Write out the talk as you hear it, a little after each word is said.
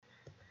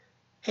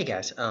Hey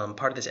guys,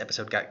 part of this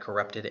episode got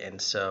corrupted,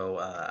 and so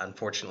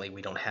unfortunately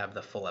we don't have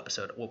the full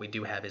episode. What we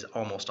do have is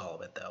almost all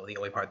of it, though. The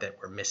only part that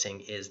we're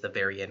missing is the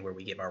very end where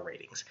we give our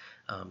ratings.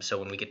 So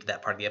when we get to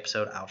that part of the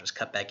episode, I'll just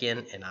cut back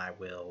in and I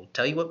will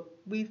tell you what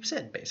we've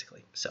said,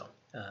 basically. So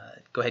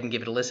go ahead and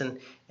give it a listen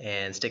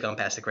and stick on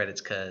past the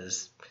credits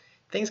because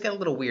things got a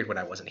little weird when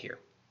I wasn't here.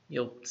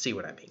 You'll see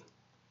what I mean.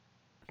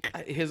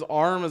 His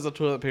arm is a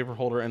toilet paper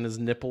holder and his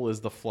nipple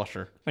is the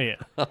flusher. Yeah.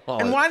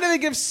 And why do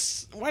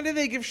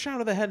they give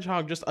Shadow the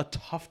Hedgehog just a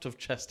tuft of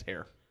chest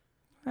hair?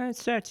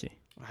 It's sexy.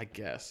 I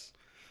guess.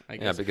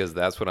 Yeah, because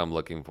that's what I'm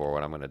looking for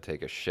when I'm going to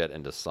take a shit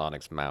into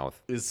Sonic's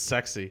mouth. Is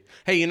sexy.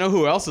 Hey, you know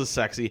who else is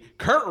sexy?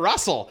 Kurt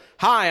Russell.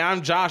 Hi,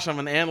 I'm Josh. I'm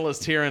an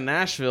analyst here in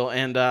Nashville,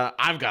 and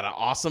I've got an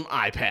awesome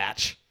eye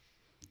patch.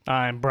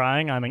 I'm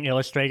Brian. I'm an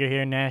illustrator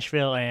here in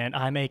Nashville, and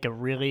I make a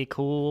really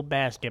cool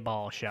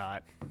basketball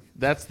shot.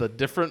 That's the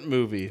different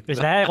movie. Is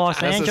that Los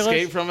That's Angeles?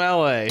 Escape from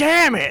L.A.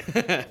 Damn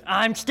it!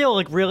 I'm still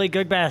a really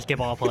good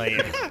basketball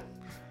player.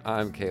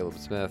 I'm Caleb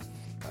Smith.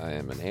 I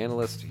am an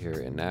analyst here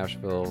in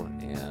Nashville,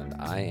 and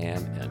I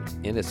am an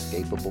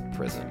inescapable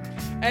prison.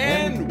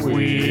 And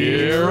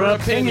we're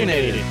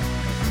opinionated.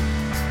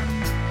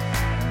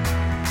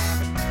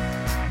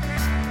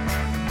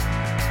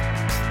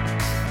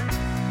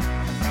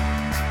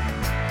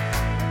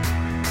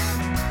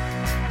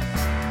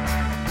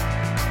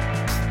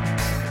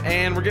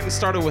 And we're getting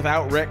started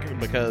without Rick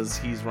because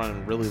he's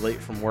running really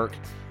late from work.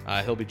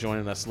 He'll be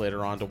joining us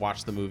later on to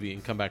watch the movie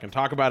and come back and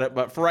talk about it.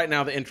 But for right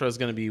now, the intro is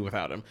going to be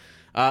without him.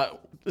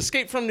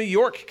 Escape from New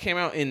York came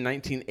out in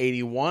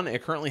 1981.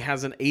 It currently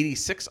has an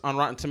 86 on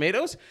Rotten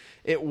Tomatoes.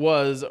 It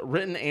was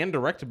written and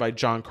directed by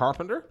John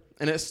Carpenter.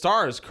 And it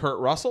stars Kurt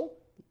Russell,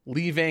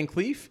 Lee Van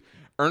Cleef,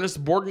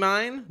 Ernest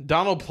Borgnine,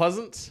 Donald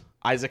Pleasance,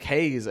 Isaac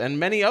Hayes, and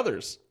many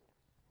others.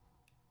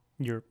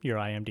 Your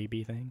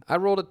IMDb thing. I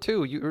rolled a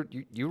 2.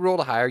 You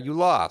rolled higher. You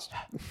lost.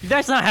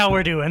 That's not how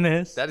we're doing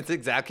this. That is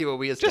exactly what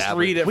we established. Just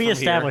read it We from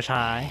establish here.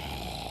 high.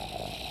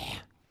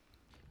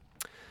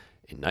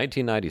 In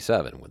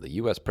 1997, when the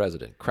U.S.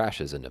 president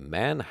crashes into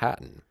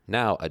Manhattan,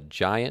 now a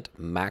giant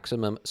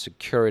maximum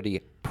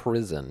security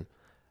prison,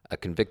 a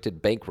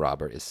convicted bank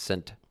robber is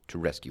sent to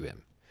rescue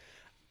him.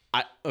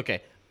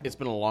 Okay, it's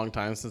been a long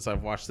time since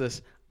I've watched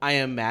this. I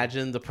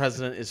imagine the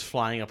president is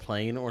flying a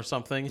plane or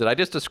something. Did I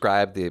just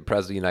describe the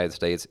president of the United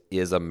States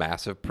is a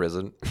massive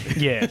prison?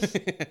 Yes.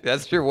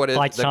 That's sure what it,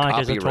 Like the Sonic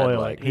copy is a read toilet.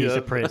 like. He's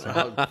a prison.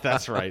 Oh,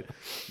 that's right.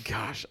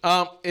 Gosh.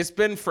 It's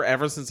been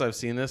forever since I've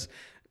seen this.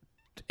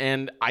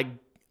 And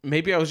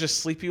maybe I was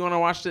just sleepy when I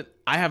watched it.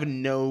 I have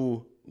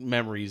no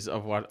memories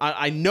of what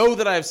I know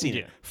that I have seen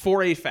it.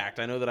 For a fact,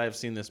 I know that I have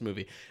seen this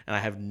movie, and I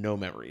have no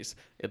memories.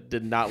 It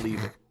did not leave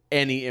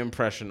any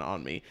impression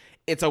on me.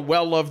 It's a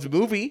well-loved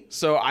movie,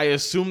 so I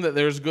assume that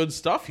there's good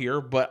stuff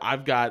here, but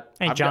I've got...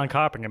 John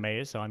Carpenter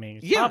made it, so I mean,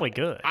 it's probably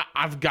good.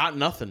 I've got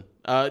nothing.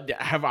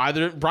 Have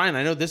either... Brian,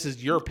 I know this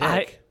is your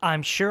pick.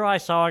 I'm sure I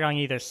saw it on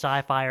either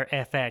Sci-Fi or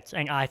FX,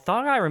 and I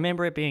thought I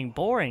remember it being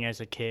boring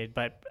as a kid,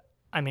 but,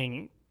 I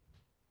mean,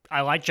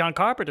 I like John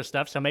Carpenter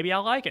stuff, so maybe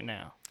I'll like it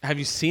now. Have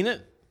you seen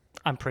it?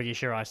 I'm pretty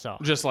sure I saw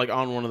it. Just like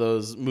on one of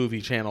those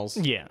movie channels?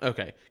 Yeah.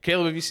 Okay.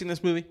 Caleb, have you seen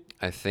this movie?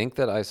 I think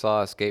that I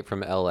saw Escape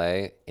from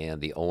L.A., and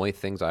the only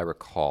things I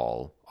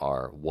recall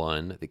are,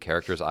 1, the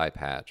character's eye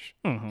patch,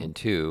 and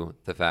 2,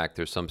 the fact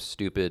there's some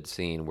stupid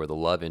scene where the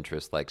love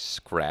interest, like,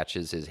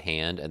 scratches his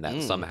hand, and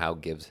that somehow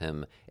gives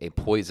him a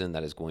poison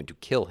that is going to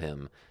kill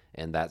him,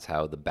 and that's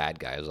how the bad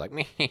guy is like,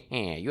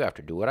 you have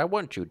to do what I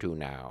want you to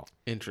now.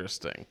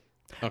 Interesting.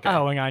 Okay.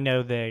 Oh, and I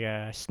know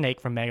the Snake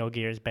from Metal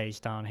Gear is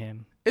based on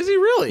him. Is he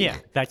really? Yeah,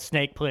 that's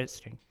Snake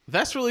Plissken.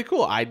 That's really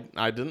cool. I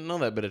didn't know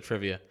that bit of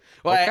trivia.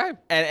 Well, Okay.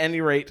 at any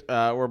rate,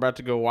 we're about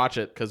to go watch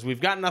it because we've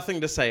got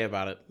nothing to say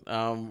about it.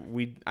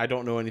 I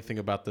don't know anything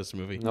about this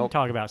movie. We'll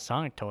talk about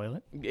Sonic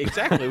Toilet.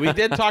 Exactly. We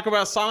did talk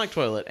about Sonic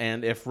Toilet,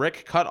 and if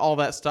Rick cut all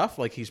that stuff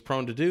like he's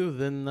prone to do,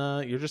 then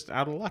you're just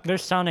out of luck.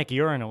 There's Sonic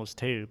urinals,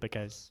 too,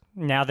 because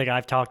now that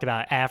I've talked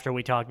about it, after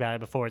we talked about it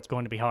before, it's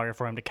going to be harder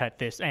for him to cut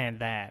this and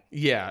that.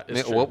 Yeah,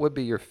 it's true. What would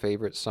be your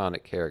favorite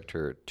Sonic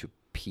character to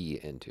pee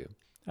into?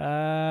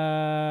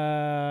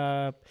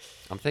 I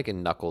I'm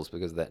thinking Knuckles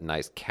because of that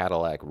nice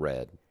Cadillac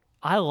red.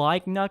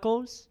 like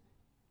Knuckles,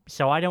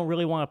 so I don't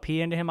really want to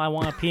pee into him. I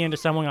want to pee into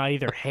someone I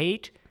either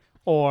hate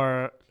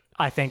or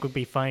I think would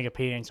be funny to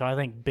pee in, so I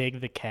think Big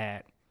the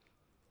Cat.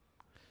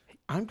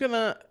 I'm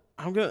gonna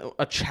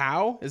a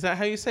Chow? Is that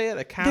how you say it?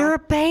 A cow? They're a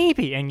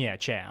baby! And yeah,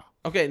 Chow.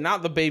 Okay,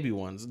 not the baby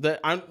ones.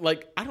 I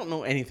don't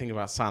know anything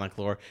about Sonic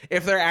lore.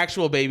 If they're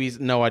actual babies,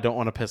 no, I don't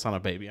want to piss on a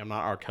baby. I'm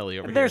not R. Kelly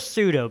over They're here.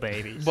 pseudo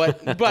babies.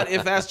 But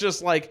if that's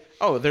just like,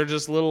 oh, they're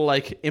just little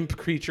like imp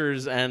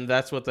creatures and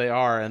that's what they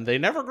are and they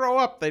never grow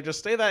up, they just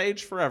stay that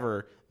age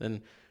forever,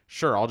 then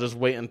sure, I'll just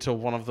wait until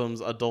one of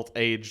them's adult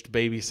aged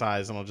baby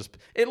size and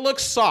it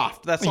looks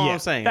soft. That's all Yeah, I'm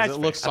saying. that's It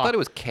looks I soft. thought it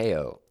was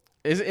KO.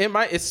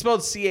 It's spelled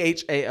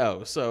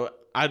CHAO. So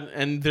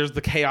and there's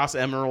the Chaos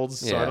Emeralds.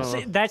 So I Yeah. don't know.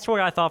 See, that's what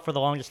I thought for the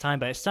longest time,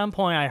 but at some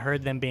point I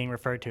heard them being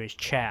referred to as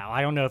Chow.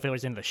 I don't know if it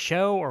was in the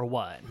show or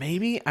what.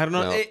 Maybe, I don't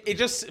know. No. It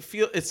just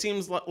it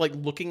seems like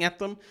looking at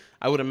them,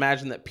 I would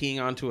imagine that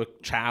peeing onto a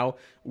chow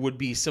would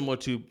be similar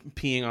to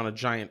peeing on a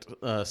giant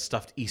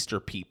stuffed Easter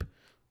peep.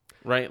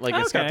 Right, like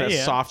it's got Okay, that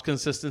yeah. soft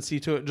consistency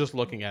to it. Just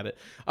looking at it.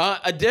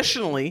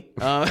 Additionally,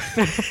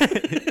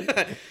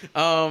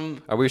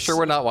 Are we sure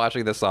we're not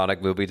watching the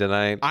Sonic movie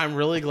tonight? I'm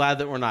really glad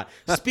that we're not.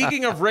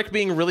 Speaking of Rick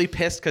being really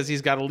pissed because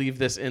he's got to leave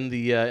this in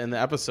the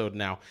episode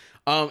now.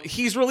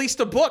 He's released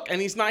a book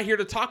and he's not here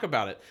to talk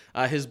about it.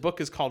 His book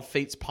is called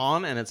Fate's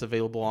Pawn and it's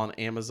available on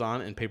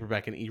Amazon in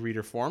paperback and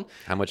e-reader form.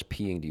 How much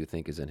peeing do you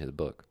think is in his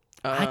book?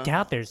 I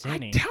doubt there's I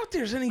any. doubt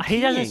there's any.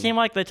 He doesn't peeing. seem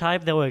like the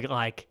type that would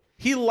like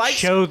He likes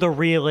show the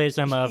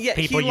realism of yeah,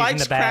 people he using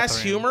likes the bathroom. crass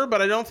humor,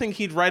 but I don't think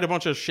he'd write a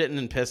bunch of shitting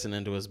and pissing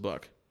into his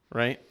book,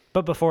 right?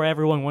 But before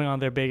everyone went on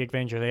their big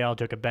adventure, they all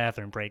took a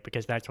bathroom break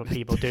because that's what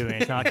people do, and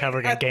it's not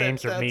covered in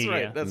games or That's media.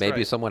 right. That's Maybe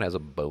right. someone has a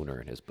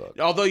boner in his book.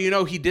 Although,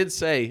 he did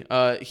say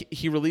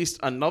he released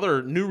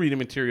another new reading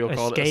material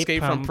called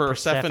Escape from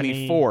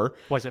Persephone 4.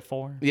 Was it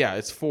 4? Yeah,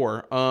 it's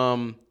 4.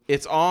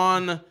 It's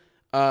on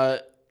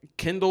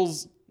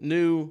Kindle's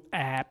new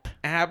App.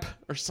 app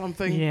or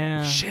something.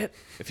 Yeah. Shit.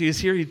 If he was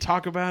here, he'd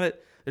talk about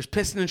it. There's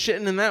pissing and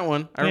shitting in that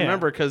one. I Yeah.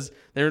 remember because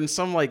they're in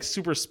some like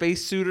super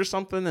space suit or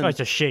something. And Oh, it's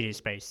a shitty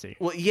spacesuit.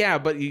 well, yeah,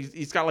 but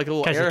he's got like a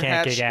little 'Cause you air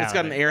can't hatch. get out It's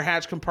got of an it. air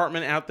hatch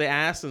compartment out the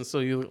ass, and so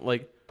you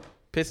like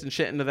piss and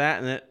shit into that,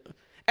 and it.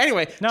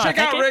 Anyway, No, I check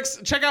think out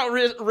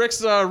it-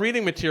 Rick's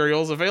reading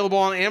materials available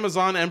on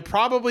Amazon and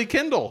probably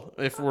Kindle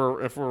if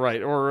we're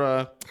right.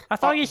 Or I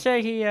thought you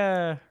said he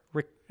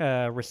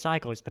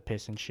recycles the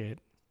piss and shit.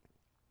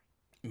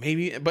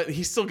 maybe, but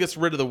he still gets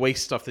rid of the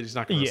waste stuff that he's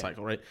not going to Yeah.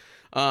 recycle, right?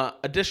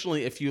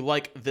 Additionally, if you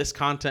like this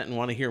content and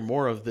want to hear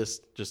more of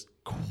this just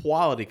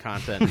quality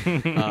content,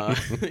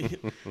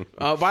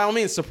 by all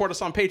means, support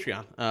us on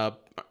Patreon.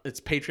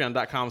 It's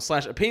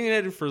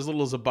patreon.com/opinionated for as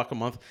little as $1 a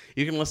month.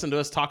 You can listen to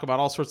us talk about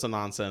all sorts of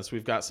nonsense.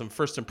 We've got some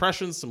first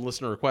impressions, some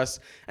listener requests,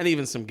 and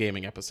even some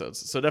gaming episodes.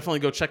 So definitely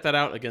go check that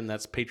out. Again,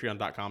 that's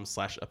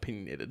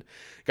patreon.com/opinionated.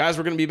 Guys,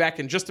 we're going to be back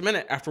in just a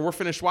minute after we're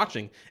finished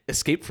watching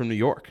Escape from New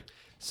York.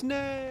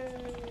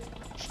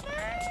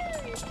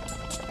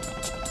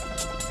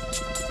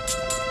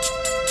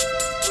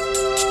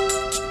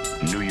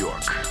 New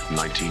York,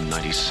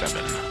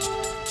 1997.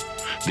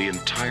 The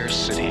entire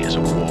city is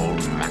a walled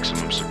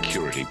maximum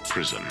security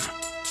prison.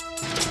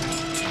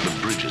 The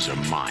bridges are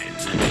mined.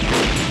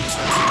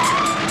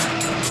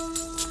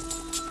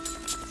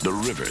 The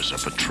rivers are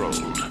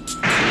patrolled.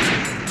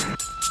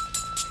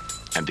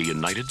 And the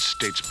United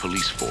States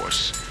Police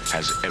Force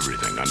has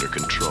everything under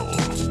control.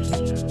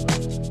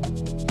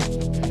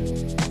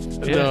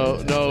 No,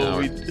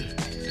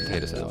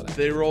 Potato salad.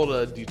 they rolled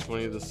a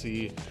d20 to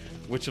see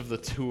which of the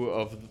two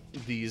of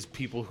these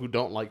people who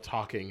don't like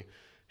talking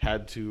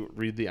had to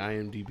read the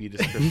IMDb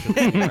description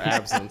in their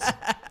absence.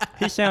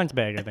 He sounds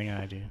better than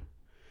I do.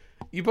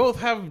 You both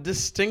have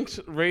distinct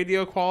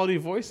radio quality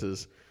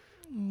voices.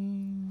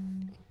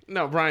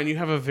 No, Brian, you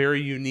have a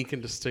very unique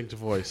and distinct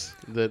voice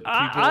that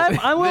people.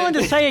 I'm willing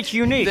to say it's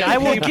unique. that I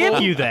will people-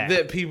 give you that.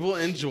 That people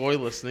enjoy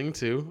listening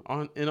to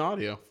in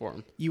audio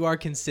form. You are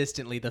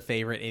consistently the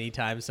favorite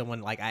anytime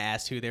someone, like, I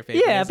asked who their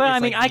favorite Yeah, is. but it's I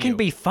mean, like I can you.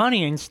 be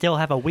funny and still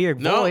have a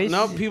weird No, voice.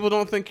 no, people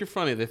don't think you're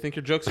funny. They think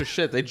your jokes are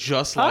shit. They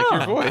just like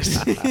your Oh. voice.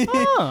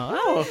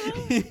 Oh,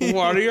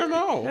 What do you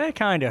know? that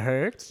kind of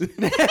hurts.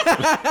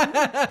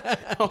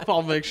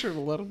 I'll make sure to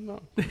let them know.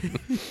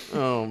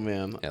 Oh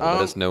man, Yeah,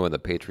 let us know in the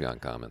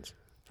Patreon comments.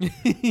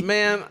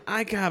 man,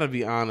 I gotta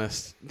be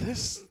honest.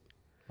 This,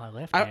 My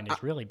left hand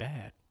is really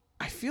bad.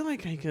 I feel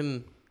like I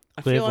can.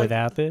 I Live feel like,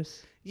 without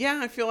this? Yeah,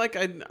 I feel like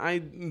I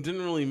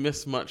didn't really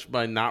miss much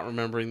by not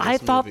remembering this I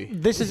thought movie.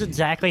 this is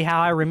exactly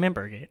how I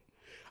remembered it.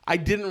 I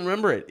didn't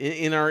remember it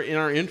in our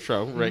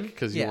intro, Rick,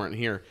 because you Yeah. weren't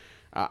here.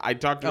 I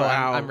talked Oh, about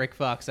how I'm Rick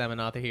Fox. I'm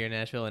an author here in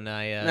Nashville, and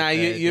I. Nah,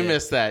 you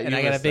missed that. And You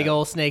I got a missed big that.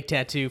 old snake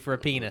tattoo for a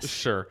penis.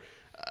 Sure.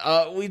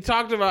 We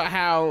talked about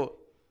how,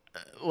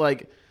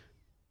 like,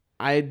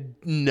 I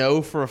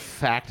know for a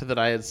fact that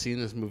I had seen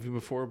this movie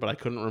before, but I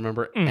couldn't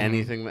remember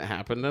anything that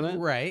happened in it.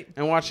 Right.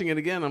 And watching it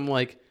again, I'm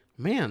like,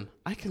 man,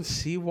 I can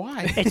see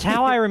why. It's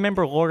how I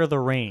remember Lord of the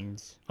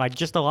Rings. Like,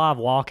 just a lot of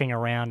walking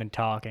around and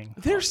talking.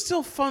 There's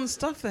still fun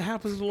stuff that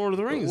happens in Lord of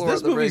the Rings. Lord This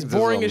of the movie's Rings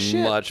boring is as a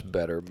shit. much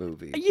better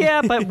movie.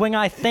 Yeah, but when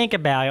I think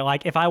about it,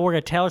 like, if I were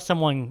to tell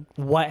someone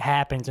what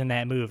happens in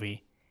that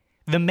movie,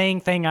 the main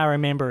thing I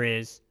remember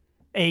is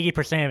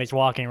 80% of it's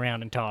walking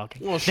around and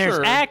talking. Well, There's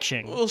sure.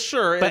 action, Well,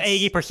 sure. but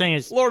it's- 80%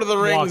 is Lord of the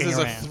Rings walking is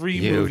a around.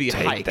 3-movie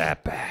hike.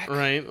 back.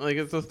 Right? Like,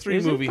 it's a Is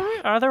 3-movie.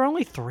 it? Are there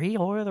only 3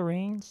 Lord of the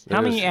Rings? How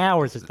many There's-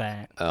 hours is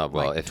that? Well,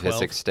 Like if 12.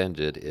 it's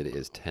extended, it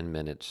is 10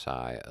 minutes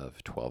shy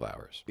of 12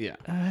 hours.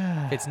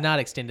 Yeah. If it's not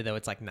extended, though,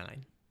 it's like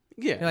 9.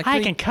 Yeah. Like I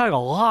three- can cut a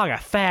lot of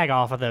fag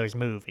off of those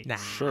movies. Nah,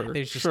 Sure,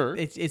 There's just, sure.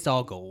 It's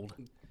all gold.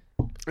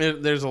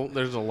 There's a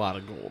lot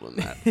of gold in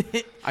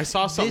that. I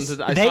saw something. This-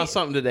 I they- saw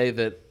something today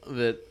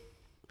that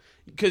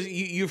because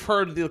you've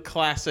heard the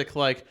classic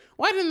like,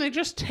 why didn't they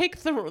just take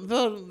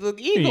the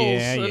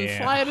Eagles and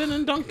fly it in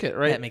and dunk it,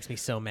 right? That makes me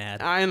so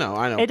mad. I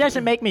know. It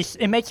doesn't make me.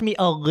 It makes me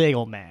a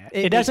little mad.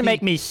 It doesn't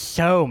make me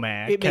so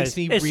mad. It makes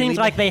me It really seems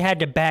like mad. they had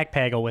to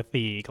backpedal with the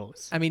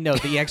Eagles. I mean, no,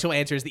 the actual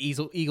answer is the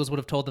Eagles would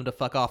have told them to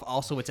fuck off.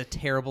 Also, it's a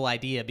terrible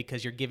idea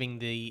because you're giving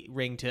the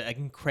ring to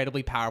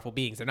incredibly powerful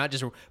beings. They're not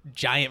just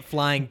giant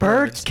flying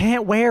Birds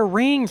can't wear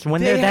rings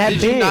when they're that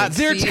Did you big. not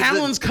their see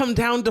talons come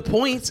down to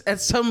points.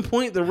 At some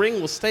point, the ring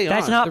will stay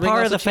That's on. not The ring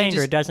part of also the finger.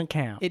 changes- It doesn't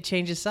count. It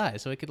changes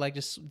size, so it could like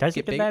just Does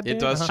it get get that big.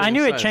 big? does I change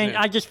knew it size, changed.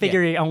 yeah. I just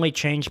figured it only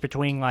changed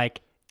between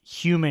like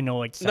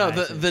humanoid No,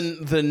 sizes.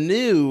 the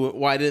new,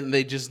 why didn't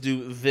they just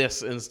do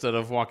this instead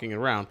of walking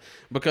around?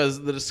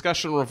 Because the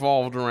discussion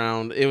revolved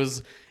around,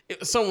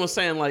 someone was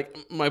saying, like,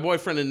 my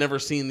boyfriend had never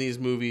seen these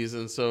movies,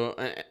 and so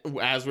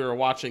as we were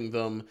watching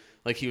them,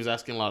 like, he was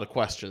asking a lot of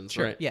questions,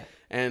 right? yeah.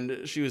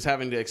 And she was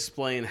having to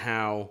explain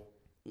how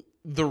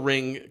the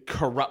ring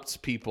corrupts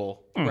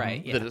people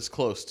Right, yeah. that it's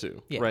close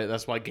to, Yeah. right?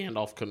 That's why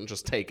Gandalf couldn't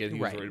just take it. He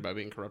was Right. worried about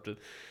being corrupted.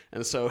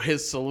 And so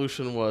his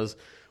solution was,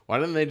 why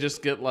didn't they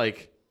just get,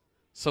 like,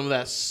 some of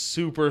that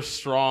super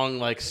strong,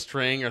 like,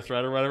 string or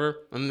thread or whatever,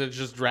 and then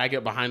just drag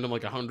it behind him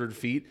like 100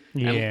 feet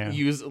Yeah. and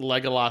use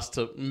Legolas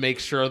to make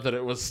sure that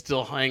it was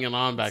still hanging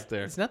on back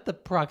there. It's not the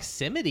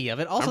proximity of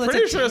it. Also, I'm that's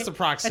pretty sure it's the That's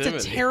proximity.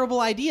 a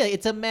terrible idea.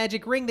 It's a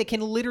magic ring that can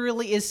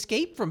literally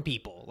escape from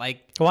people.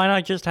 Like, Why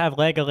not just have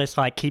Legolas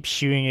like keep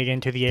shooting it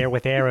into the air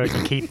with arrows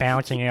and keep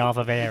bouncing it off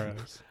of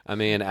arrows? I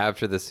mean,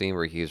 after the scene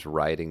where he's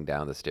riding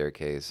down the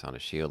staircase on a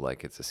shield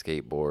like it's a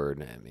skateboard,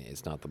 I mean,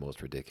 it's not the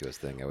most ridiculous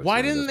thing I would.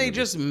 Why didn't they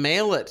just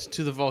mail it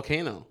to the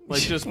volcano?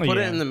 Like, just put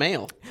it Yeah. in the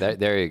mail.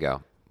 There you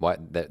go.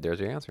 There's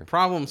your answer.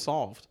 Problem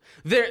solved.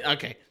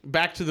 Okay,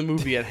 back to the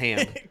movie at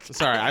hand.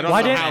 Sorry, I don't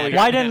Why know how we didn't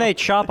got Why didn't they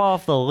chop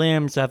off the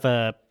limbs of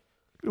a?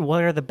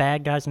 What are the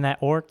bad guys in that?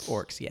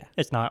 orcs, yeah.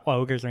 It's not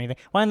ogres or anything.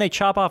 Why didn't they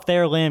chop off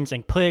their limbs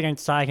and put it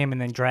inside him and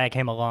then drag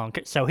him along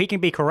so he can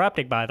be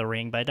corrupted by the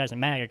ring, but it doesn't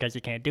matter because he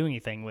can't do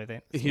anything with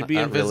it. He'd be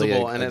not really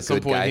invisible, a and at some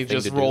good point guy he'd thing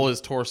just to roll do.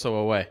 his torso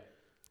away.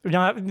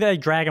 No, they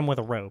drag him with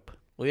a rope.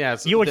 Well, yeah,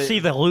 You would see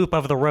the loop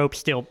of the rope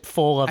still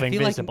full of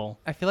invisible.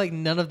 I feel like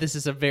none of this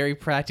is a very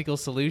practical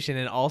solution,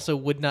 and also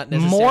would not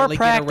necessarily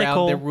get around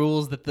practical- the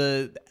rules that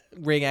the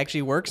ring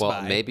actually works Well,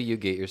 by. maybe you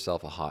get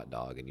yourself a hot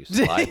dog and you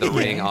slide the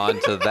ring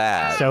onto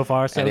that. So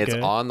far, so and it's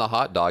good. on the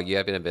hot dog. You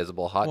have an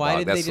invisible hot Why dog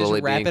didn't that's they just slowly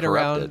wrap being it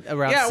corrupted.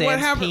 around Yeah, what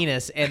Sam's happened-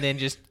 penis and then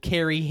just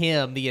carry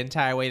him the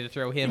entire way to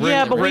throw him?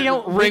 Yeah, in? but we ring,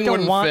 don't ring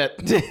wouldn't want.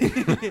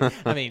 fit.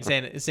 I mean,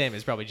 Sam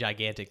is probably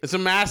gigantic. It's a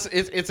mass.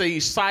 It's a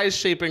size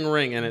shaping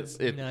ring, and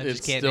it No, I it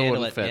just can't still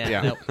handle wouldn't it. fit.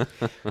 Yeah, Yeah.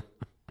 nope.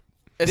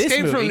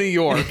 Escape from movie- New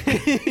York.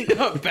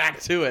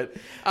 Back to it.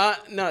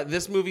 No,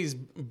 this movie's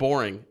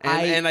boring,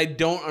 and I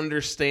don't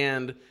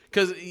understand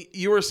because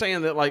you were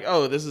saying that like,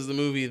 oh, this is the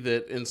movie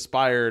that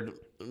inspired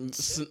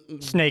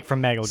Snake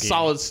from Metal Gear.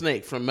 Solid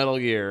Snake from Metal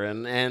Gear,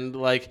 and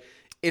like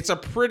it's a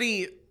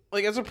pretty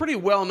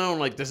well known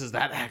like this is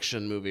that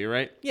action movie,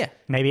 right? Yeah.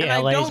 Maybe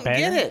And LA's I don't better.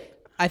 get it.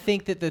 I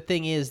think that the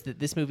thing is that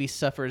this movie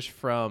suffers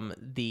from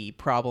the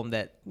problem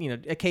that,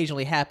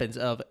 occasionally happens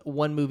of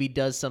one movie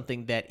does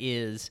something that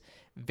is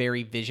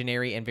very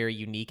visionary and very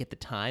unique at the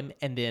time,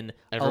 and then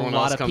Everyone a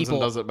lot else of comes and people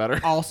does it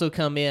better. also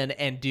come in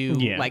and do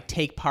Yeah. like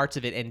take parts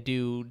of it and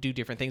do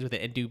different things with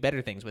it and do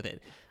better things with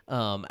it.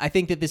 I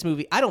think that this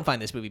movie, I don't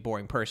find this movie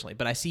boring personally,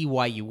 but I see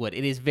why you would.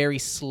 It is very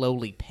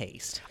slowly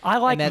paced. I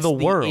like And that's the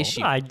world.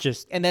 issue. I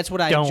just and that's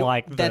what I don't enjoy,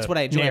 like that's the what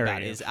I enjoy about it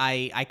narrative. is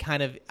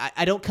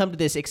I don't come to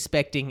this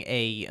expecting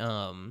a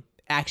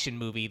action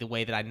movie the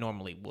way that I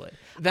normally would.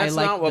 That's I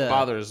like not what the-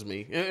 bothers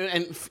me.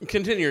 And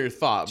continue your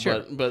thought,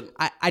 Sure. but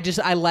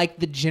I like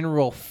the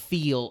general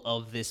feel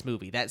of this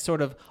movie. That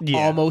sort of Yeah.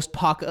 almost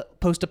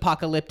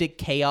post-apocalyptic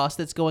chaos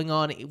that's going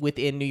on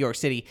within New York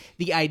City.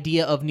 The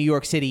idea of New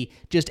York City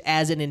just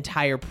as an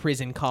entire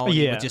prison colony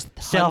yeah, with just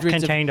hundreds of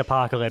self-contained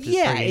apocalypse. Is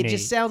yeah, pretty it neat.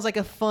 just sounds like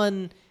a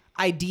fun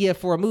idea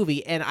for a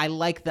movie, and I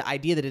like the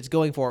idea that it's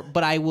going for.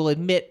 But I will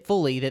admit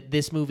fully that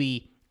this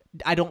movie,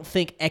 I don't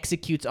think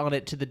executes on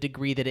it to the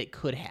degree that it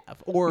could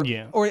have, or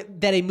Yeah. or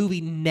that a movie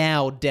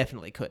now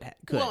definitely could have.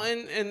 well,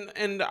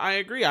 and I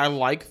agree. I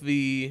like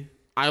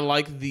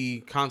the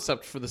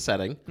concept for the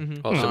setting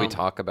Well, should we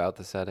talk about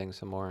the setting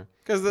some more?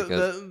 because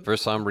Because for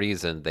some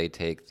reason they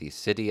take the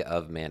city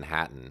of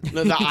Manhattan,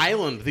 the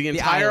island, the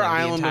entire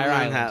island of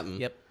Manhattan.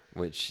 Yep.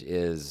 which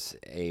is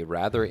a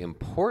rather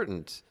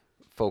important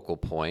focal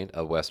point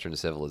of Western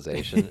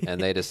civilization, and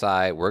they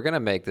decide we're going to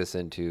make this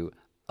into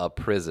a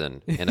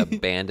prison and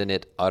abandon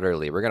it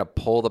utterly. We're going to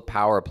pull the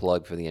power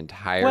plug for the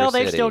entire well,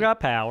 city. they've still got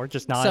power,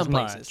 just not Some as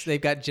much. places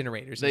they've got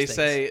generators. They and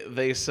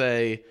things.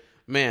 say,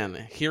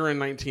 man, here in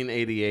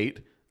 1988,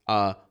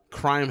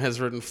 crime has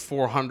risen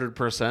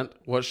 400%.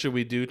 What should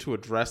we do to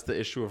address the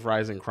issue of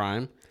rising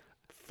crime?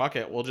 Fuck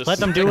it, we'll just Let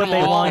them do stick what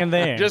they all- want in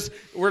there.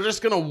 We're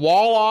just gonna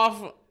wall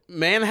off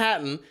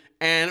Manhattan.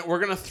 And we're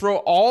gonna throw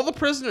all the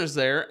prisoners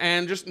there,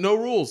 and just no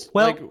rules.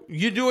 Well- like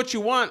you do what you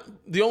want.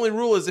 The only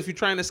rule is if you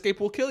try and escape,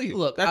 we'll kill you.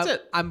 Look, that's I'm,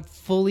 it. I'm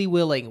fully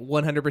willing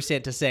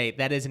 100% to say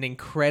that is an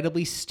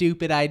incredibly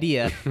stupid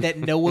idea that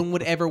no one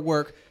would ever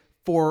work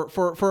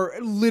for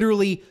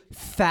literally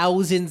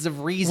thousands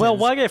of reasons. Well,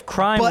 what if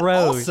crime but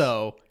rose?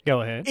 also,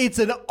 Go ahead. it's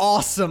an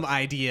awesome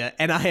idea,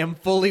 and I am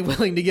fully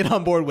willing to get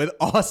on board with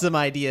awesome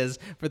ideas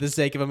for the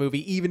sake of a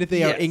movie, even if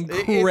they are Yes,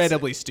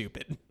 incredibly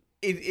stupid.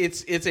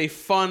 It's a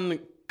fun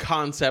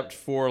concept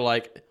for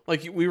like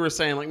we were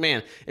saying, like,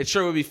 man, it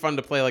sure would be fun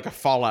to play like a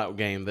Fallout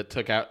game that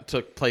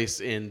took place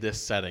in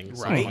this setting.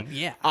 So, Right, like,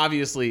 yeah.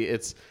 Obviously,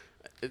 it's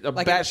a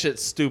Like batshit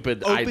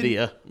stupid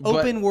idea. But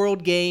Open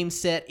world game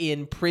set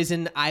in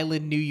Prison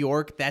Island, New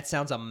York. That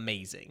sounds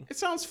amazing. it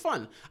sounds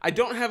fun. I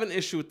don't have an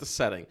issue with the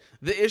setting.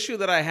 The issue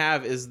that I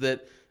have is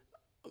that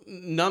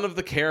none of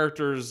the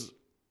characters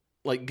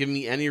like give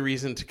me any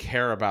reason to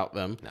care about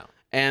them. No.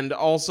 And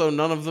also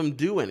none of them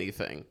do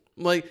anything.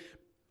 Like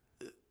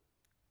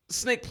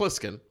Snake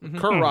Plissken.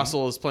 Kurt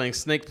Russell is playing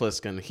Snake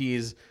Plissken.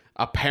 He's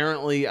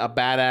apparently a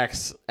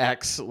badass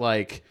ex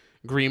like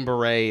Green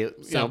Beret,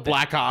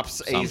 Black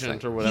Ops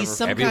agent or whatever. He's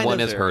some Everyone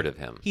kind of- has heard of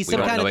him. He's We some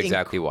don't kind know of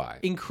exactly why.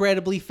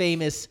 incredibly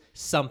famous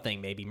something,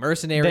 maybe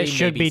mercenary. That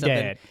should maybe be something.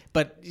 dead.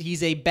 But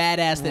he's a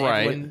badass that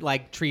Right. everyone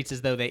like treats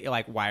as though they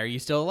like. Why are you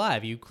still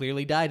alive? You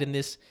clearly died in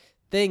this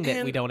thing that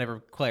And- we don't ever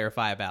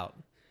clarify about.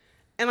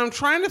 And I'm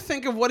trying to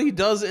think of what he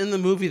does in the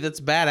movie that's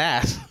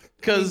badass.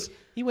 Because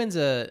He wins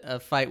a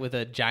fight with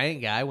a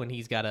giant guy when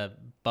he's got a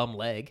bum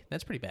leg.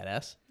 That's pretty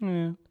badass.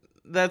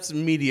 that's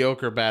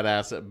mediocre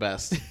badass at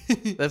best.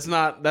 that's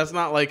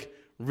not like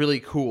really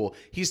cool.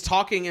 He's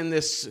talking in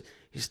this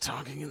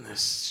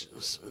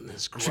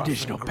gruff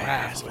traditional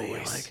badass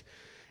voice. Like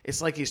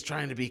it's like he's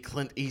trying to be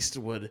Clint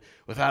Eastwood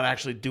without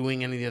actually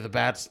doing any of the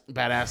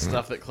badass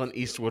stuff that Clint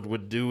Eastwood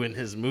would do in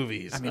his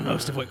movies. I mean,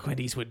 most of what Clint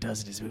Eastwood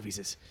does in his movies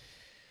is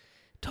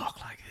talk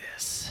like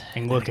this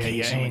And look at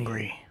you occasionally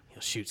angry.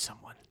 He'll shoot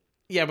someone.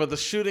 Yeah, but the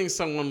shooting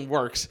someone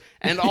works,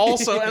 and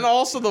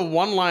also the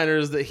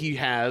one-liners that he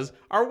has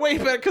are way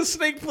better. Because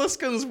Snake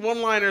Plissken's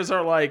one-liners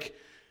are like,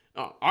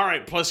 oh, "All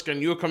right,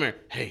 Plissken, you come here.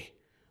 Hey,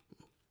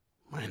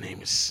 my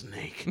name is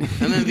Snake." And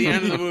then at the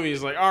end of the movie,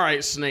 he's like, "All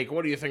right, Snake,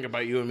 what do you think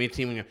about you and me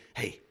teaming up?"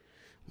 Hey,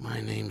 my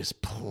name is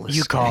Plissken.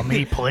 You call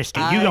me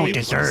Pliskin. You don't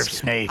deserve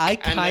Snake. I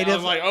And kind I of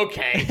was like,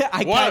 okay,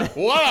 I what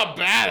kinda- a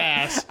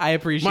badass. I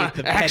appreciate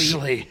the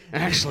petty.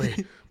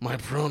 Actually, my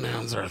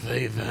pronouns are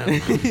they,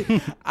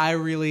 them. I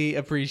really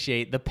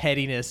appreciate the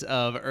pettiness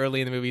of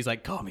early in the movie. He's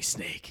like, call me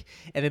Snake.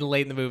 And then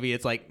late in the movie,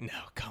 it's like, no,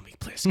 call me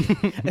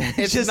Pliskin.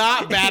 It's just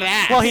not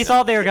badass. Well, he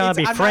thought they were going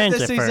to be I'm friends not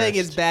at necessarily saying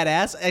first. it's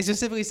badass. I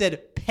specifically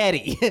said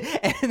petty.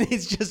 And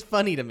it's just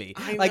funny to me.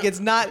 Like, it's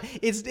not,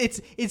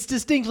 it's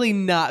distinctly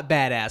not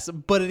badass,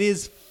 but it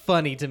is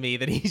funny to me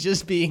that he's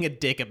just being a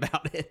dick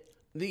about it.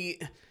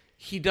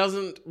 He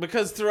doesn't,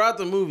 because throughout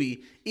the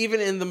movie, even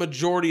in the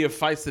majority of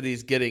fights that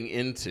he's getting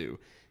into,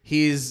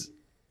 he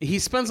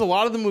spends a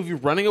lot of the movie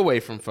running away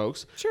from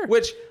folks. Sure.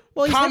 Which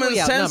Well, he's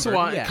heavily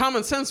outnumbered, yeah.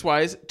 common sense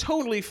wise,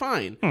 totally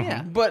fine.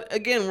 Yeah. But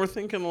again, we're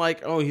thinking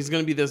like, oh, he's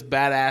going to be this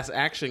badass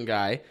action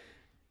guy.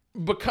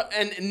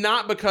 And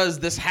not because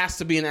this has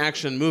to be an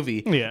action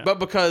movie, Yeah. but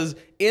because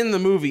in the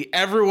movie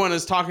everyone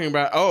is talking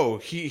about, oh,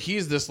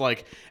 he's this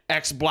like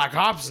ex Black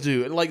Ops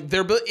dude. Like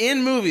they're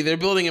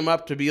building him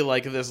up to be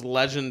like this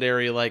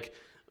legendary like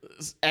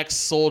ex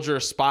soldier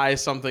spy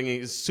something.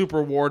 He's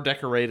super war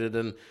decorated,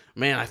 and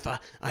man, I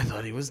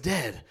thought he was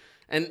dead.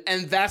 And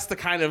that's the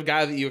kind of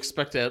guy that you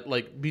expect to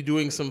like be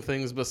doing some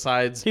things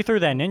besides He threw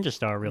that ninja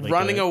star really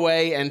running good.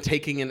 away and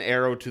taking an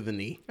arrow to the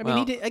knee. I mean,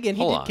 he did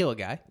hold on. kill a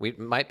guy. We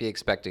might be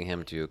expecting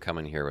him to come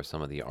in here with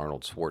some of the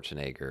Arnold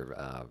Schwarzenegger,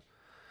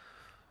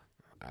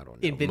 I don't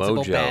know,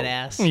 Invincible mojo.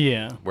 badass.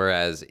 Yeah.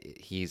 Whereas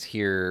he's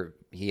here,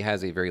 he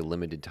has a very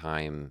limited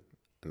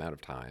amount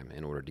of time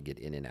in order to get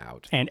in and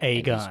out. And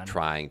a gun. He's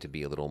trying to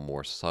be a little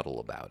more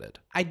subtle about it.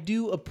 I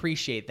do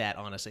appreciate that,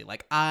 honestly.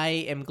 Like,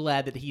 I am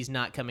glad that he's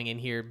not coming in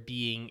here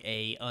being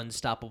a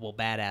unstoppable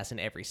badass in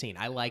every scene.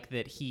 I like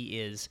that he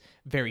is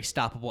very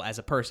stoppable as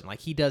a person. Like,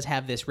 he does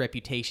have this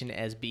reputation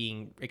as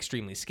being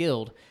extremely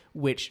skilled,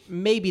 which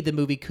maybe the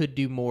movie could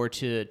do more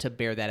to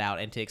bear that out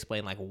and to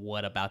explain, like,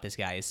 what about this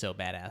guy is so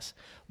badass.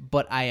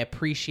 But I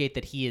appreciate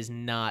that he is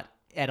not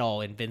at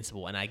all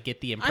invincible, and I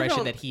get the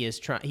impression that he is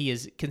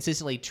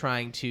consistently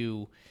trying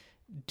to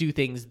do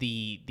things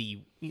the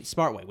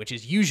smart way, which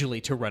is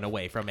usually to run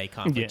away from a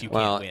conflict you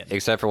Well, can't win.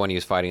 except for when he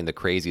was fighting the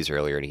crazies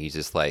earlier, and he's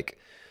just like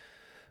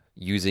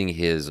using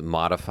his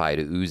modified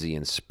Uzi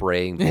and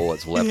spraying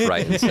bullets left,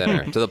 right, and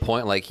center to the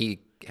point like he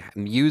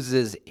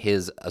uses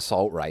his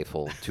assault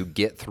rifle to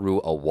get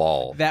through a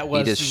wall. That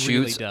was he just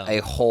really shoots dumb. a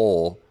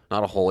hole.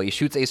 Not a hole. He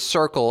shoots a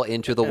circle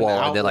into the wall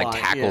and then like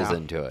outline, tackles yeah.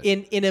 into it.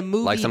 In a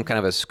movie Like some kind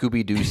of a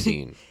Scooby-Doo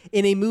scene.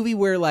 in a movie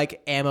where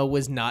like ammo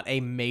was not a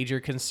major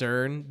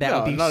concern, that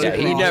would be not super at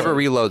He all. awesome. never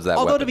reloads that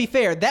Although weapon. to be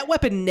fair, that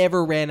weapon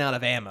never ran out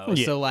of ammo.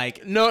 So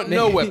like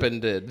No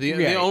weapon did. The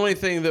Right. only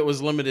thing that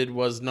was limited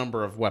was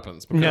number of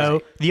weapons. Because No,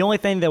 the only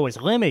thing that was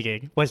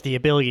limited was the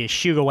ability to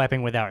shoot a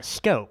weapon without a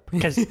scope.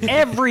 Because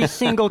every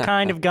single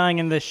kind of gun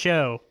in this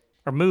show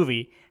or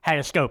movie had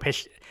a scope.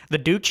 The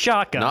Duke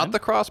shotgun. Not the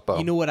crossbow.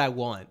 You know what I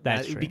want?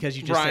 That's true. Because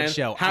you just Brian, said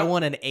show. how- I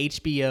want an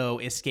HBO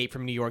Escape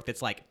from New York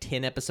that's like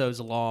 10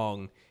 episodes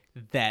long,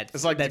 that's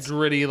the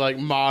gritty, like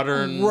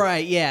modern.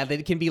 right. Yeah, that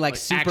it can be like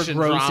super action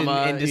gross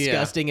drama, and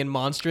disgusting and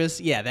monstrous.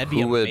 Yeah, that'd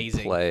be Who would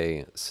amazing.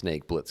 play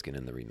Snake Plissken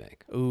in the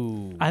remake?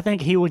 Ooh, I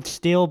think he would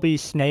still be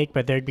Snake,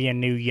 but there'd be a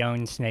new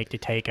young Snake to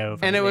take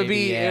over. And it would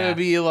be Maybe, yeah. it would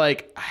be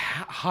like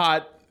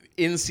hot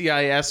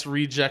NCIS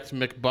reject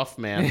McBuff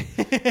man,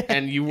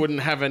 and you wouldn't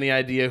have any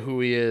idea who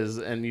he is,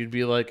 and you'd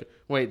be like,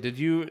 "Wait, did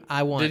you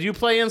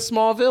play in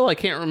Smallville? I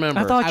can't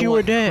remember." I thought I you were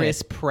want dead.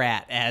 Chris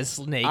Pratt as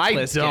Snake I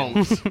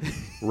Plissken. don't.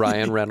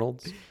 Ryan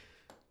Reynolds?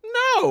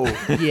 No.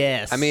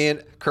 Yes. I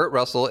mean, Kurt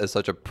Russell is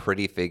such a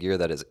pretty figure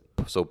that is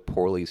so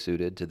poorly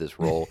suited to this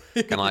role.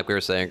 Kind of like we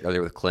were saying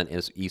earlier with Clint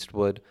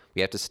Eastwood.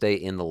 We have to stay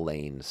in the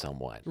lane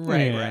somewhat.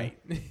 right, Yeah. right.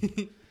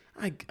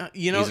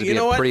 You He's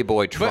know a what? pretty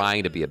boy But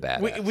trying to be a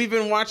badass. we've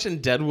been watching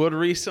Deadwood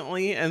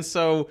recently, and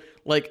so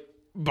like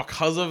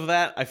because of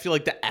that, I feel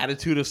like the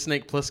attitude of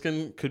Snake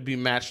Plissken could be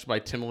matched by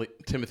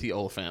Timothy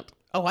Oliphant.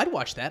 Oh, I'd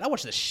watch that. I'd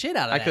watch the shit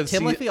out of I that. could see-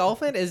 Timothy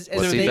Oliphant as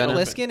What's he Snake been in?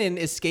 Plissken in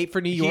Escape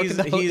for New York in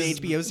the HBO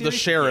series. the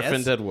sheriff Yes.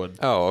 in Deadwood.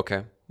 Oh,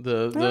 okay.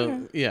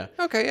 Yeah.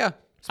 Okay, yeah.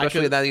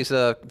 Especially that he's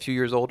a few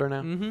years older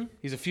now. Mm-hmm.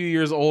 He's a few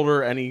years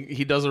older, and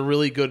he does a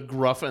really good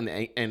gruff and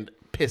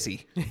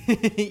pissy,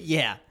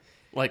 yeah.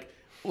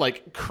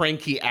 like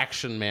cranky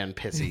action man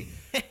pissy.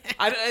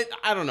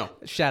 I don't know.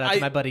 Shout out to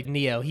my buddy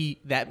Neo.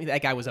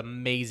 That guy was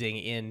amazing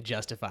in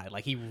Justified.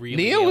 Like he really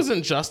Neo was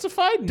in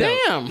Justified. No,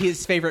 Damn.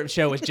 his favorite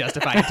show is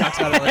Justified. He talks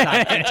about it all the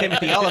time. And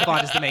Timothy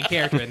Oliphant is the main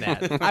character in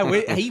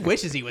that. He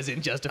wishes he was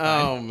in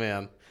Justified. Oh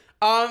man.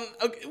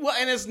 Okay, well,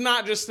 and it's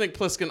not just Snake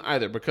Plissken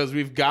either, because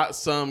we've got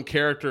some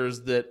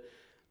characters that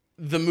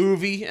the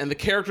movie and the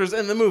characters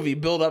in the movie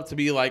build up to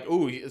be like,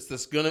 ooh,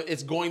 it's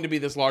going to be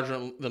this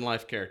larger than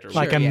life character.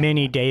 Like a yeah.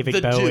 mini David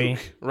the Bowie.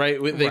 Duke,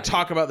 right? They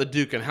talk about the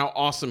Duke and how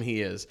awesome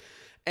he is,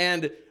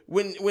 and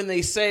when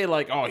they say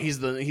like, oh, he's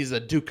the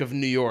Duke of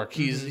New York,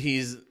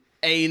 he's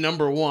a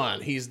number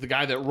one, he's the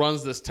guy that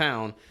runs this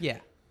town. Yeah.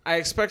 I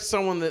expect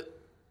someone that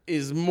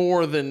is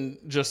more than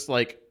just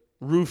like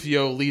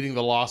Rufio leading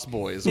the Lost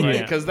Boys, right?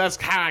 Yeah. Because that's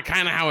kind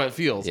of how it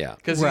feels. Yeah.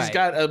 Because he's Right.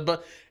 got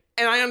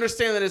and I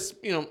understand that it's,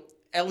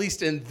 at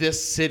least in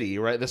this city,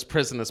 right? This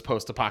prison is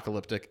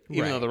post-apocalyptic,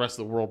 even Right. though the rest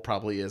of the world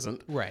probably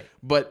isn't. Right.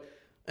 But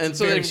and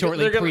so Very shortly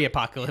they're gonna,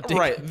 pre-apocalyptic.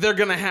 right? They're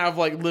gonna have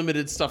like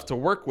limited stuff to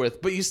work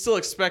with, but you still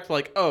expect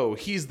like, oh,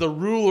 he's the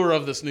ruler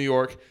of this New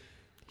York.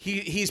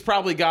 He's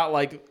probably got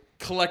like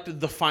collected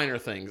the finer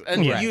things,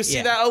 and Right, you see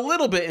yeah. that a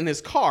little bit in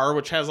his car,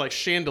 which has like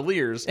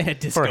chandeliers. And a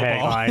disco For ball.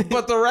 headline.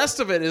 But the rest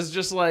of it is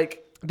just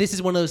like, This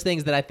is one of those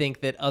things that I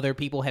think that other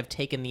people have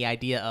taken the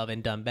idea of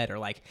and done better.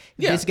 Like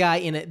Yeah. this guy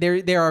in it,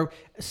 there are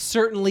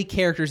certainly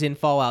characters in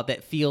Fallout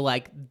that feel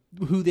like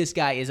who this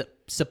guy is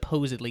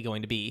supposedly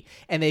going to be,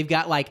 and they've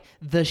got like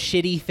the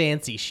shitty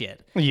fancy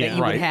shit Yeah. that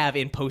you Right. would have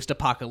in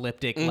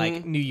post-apocalyptic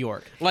like New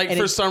York. like And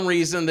for it's- some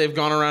reason they've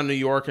gone around New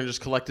York and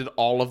just collected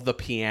all of the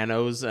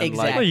pianos, and like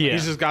Exactly. Yeah.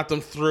 he's just got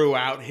them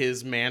throughout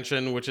his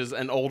mansion, which is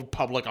an old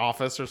public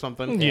office or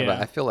something. Yeah. But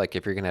I feel like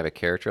if you're going to have a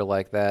character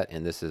like that,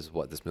 and this is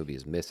what this movie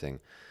is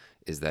missing,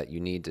 is that you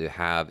need to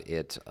have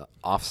it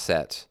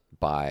offset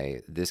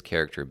by this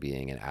character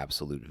being an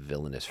absolute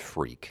villainous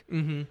freak.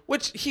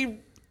 Which he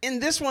in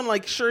this one,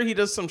 like, sure, he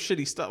does some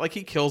shitty stuff. Like,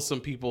 he kills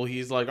some people.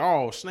 He's like,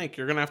 oh, Snake,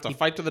 you're gonna have to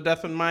fight to the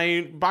death in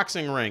my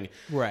boxing ring.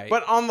 Right.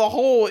 But on the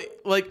whole,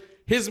 like,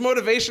 his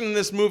motivation in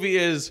this movie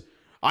is,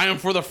 I am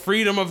for the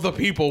freedom of the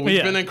people. We've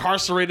Yeah. been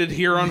incarcerated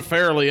here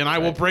unfairly, and I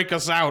will break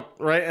us out.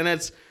 Right? And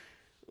it's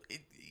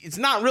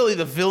not really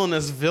the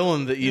villainous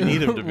villain that you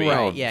need him to be. Right,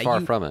 Oh, yeah,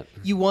 far from it.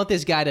 You want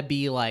this guy to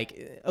be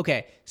like,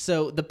 okay,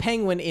 so the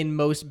Penguin in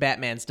most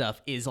Batman stuff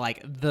is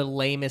like the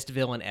lamest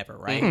villain ever,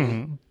 right?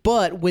 Mm-hmm.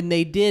 But when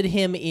they did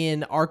him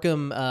in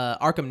Arkham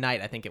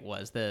Knight, I think it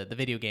was the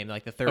video game,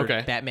 like the third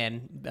Okay.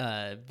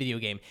 Batman video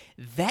game,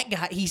 that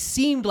guy, he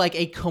seemed like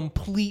a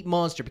complete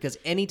monster because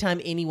anytime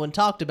anyone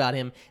talked about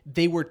him,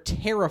 they were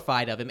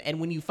terrified of him. And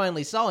when you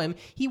finally saw him,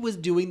 he was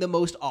doing the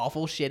most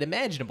awful shit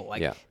imaginable.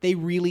 Like Yeah. they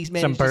really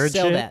managed to bird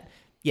sell shit? that.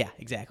 Yeah,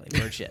 exactly,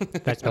 bird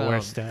shit. That's the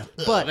worst stuff.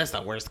 But That's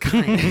the worst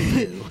kind.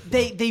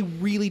 they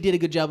really did a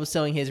good job of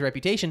selling his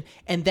reputation,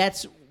 and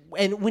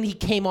when he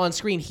came on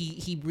screen,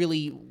 he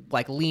really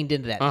like leaned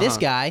into that. This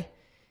guy,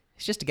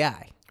 it's just a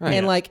guy,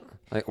 and like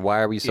Like,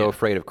 why are we so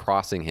afraid of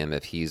crossing him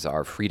if he's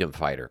our freedom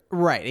fighter?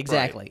 right,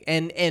 exactly,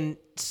 and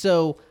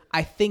so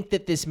I think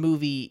that this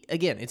movie,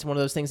 again, it's one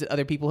of those things that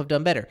other people have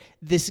done better.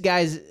 This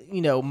guy's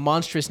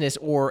monstrousness,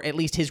 or at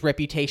least his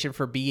reputation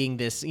for being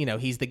this,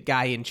 he's the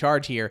guy in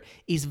charge here,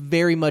 is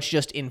very much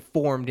just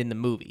informed in the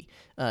movie.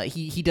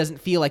 He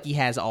doesn't feel like he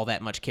has all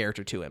that much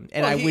character to him,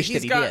 and I wish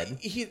that he did.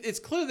 It's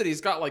clear that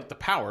he's got like the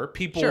power.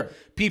 Sure.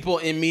 People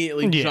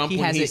immediately jump He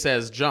when has he it-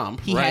 says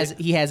jump. He right?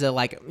 has a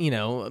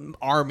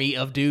army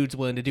of dudes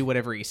willing to do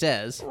whatever he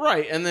says.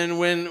 Right, and then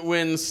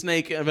when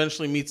Snake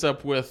eventually meets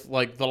up with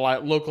like the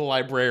local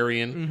librarian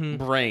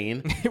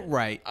Brain,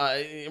 Right.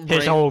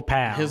 His old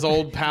pal. his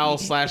old pal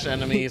 /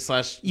 enemy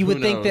 / You would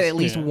think that at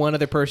least Yeah. one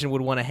other person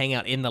would want to hang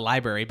out in the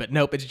library, but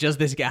nope, it's just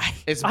this guy.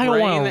 it's I don't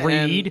Brain wanna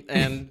read.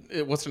 and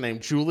what's her name,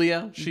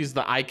 Julia. She's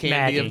the eye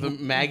candy of the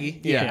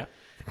Maggie. Yeah.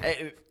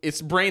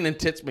 It's Brain and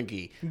Tits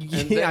McGee. And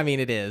Yeah, I mean,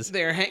 it is.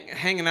 they're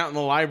hanging out in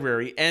the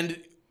library, and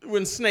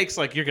when Snake's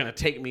like, "You're gonna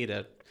take me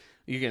to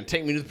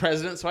the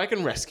president so I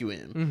can rescue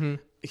him," Mm-hmm.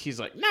 he's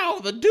like, "No,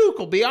 the Duke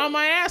will be on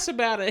my ass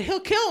about it. He'll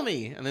kill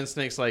me." And then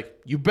Snake's like,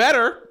 "You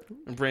better."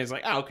 And Brain's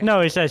like, "Oh, okay."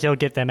 No, he says he'll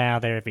get them out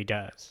of there if he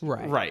does.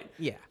 Right.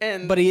 Yeah.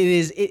 And But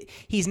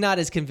he's not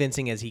as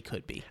convincing as he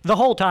could be. The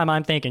whole time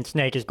I'm thinking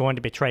Snake is going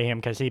to betray him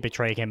because he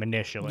betrayed him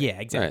initially. Yeah,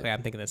 exactly. Right.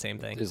 I'm thinking the same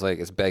thing.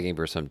 It's begging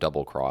for some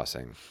double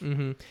crossing.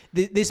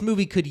 This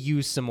movie could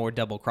use some more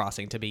double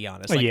crossing, to be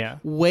honest. Like, Yeah.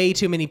 way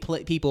too many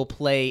people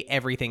play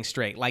everything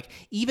straight. Like,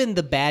 even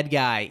the bad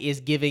guy is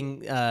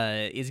giving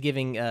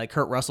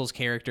Kurt Russell's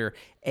character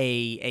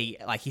a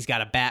like, he's got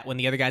a bat when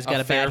the other guy's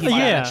got a fair bat. fight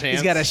Yeah. chance.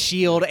 He's got a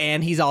shield,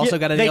 and he's also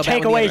got a They nail bat take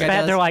when the away other his guy bat.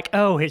 does. They're like,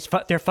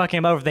 oh, they're fucking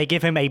him over. They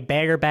give him a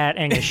better bat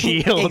and a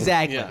shield.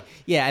 Exactly. Yeah.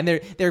 Yeah, and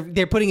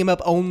they're putting him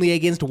up only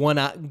against one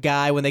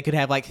guy when they could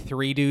have like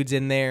 3 dudes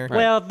in there.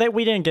 Well,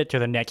 we didn't get to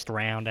the next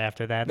round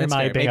after that. There That's might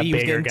fair. have been Maybe he a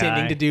was bigger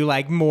intending guy. to do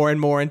like more and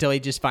more until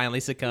he just finally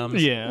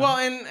succumbs. Yeah. Well,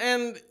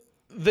 and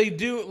they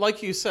do,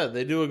 like you said,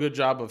 they do a good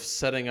job of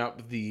setting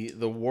up the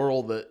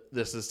world that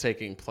this is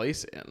taking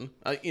place in.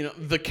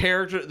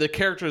 The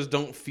characters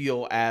don't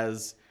feel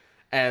as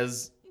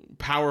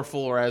powerful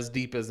or as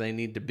deep as they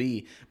need to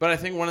be. But I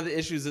think one of the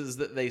issues is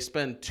that they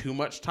spend too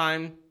much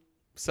time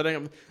setting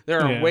up. There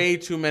are Yeah. way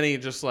too many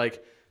just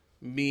like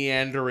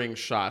meandering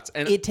shots,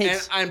 and It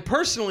takes- And I'm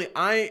personally,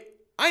 I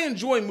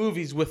enjoy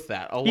movies with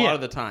that a lot Yeah.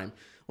 of the time.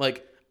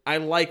 Like, I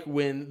like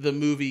when the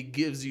movie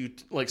gives you,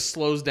 like,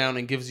 slows down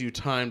and gives you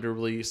time to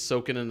really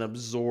soak in and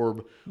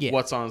absorb Yeah.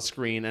 what's on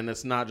screen, and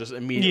it's not just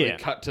immediately Yeah.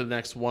 cut to the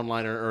next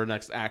one-liner or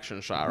next action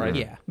shot, right?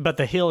 Yeah. But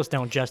the hills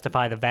don't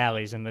justify the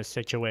valleys in this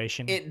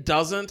situation. It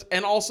doesn't,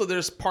 and also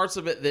there's parts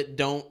of it that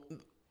don't,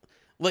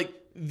 like,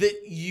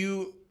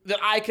 that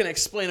I can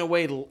explain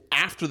away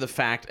after the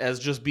fact as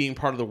just being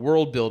part of the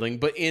world building,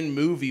 but in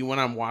movie, when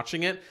I'm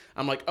watching it,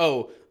 I'm like,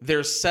 oh,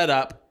 they're set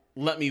up.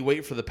 Let me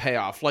wait for the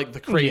payoff. Like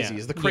the Crazies.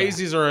 Yeah. The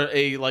Crazies are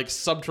a like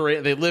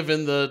subterranean. They live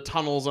in the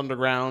tunnels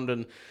underground,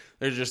 and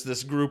they're just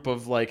this group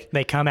of like.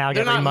 They come out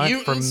They're every not month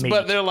mutants, for meat.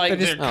 but they're like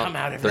They're just- they come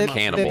out every They're month.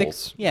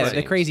 cannibals. Yeah, Right.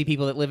 the crazy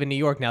people that live in New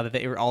York now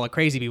that all the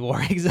crazy people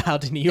are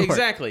exiled to New York.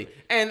 Exactly.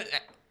 And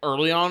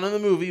early on in the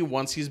movie,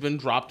 once he's been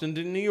dropped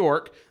into New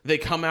York, they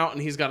come out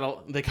and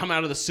they come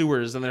out of the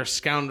sewers and they're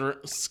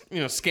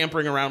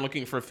scampering around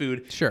looking for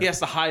food. Sure. He has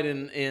to hide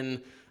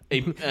in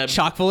a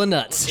Chock full of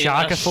nuts. in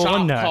Chock a full of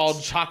shop nuts.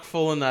 called Chock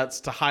full of nuts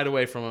to hide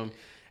away from him.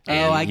 Oh,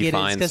 And I you get it. It's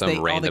find because some all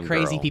the random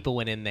crazy girl. people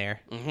went in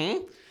there.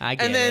 Mm-hmm. I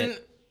get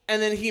it.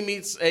 And then he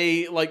meets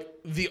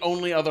the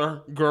only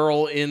other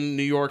girl in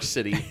New York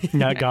City.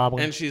 Nut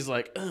goblin. And she's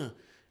like, "Ugh,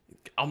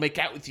 I'll make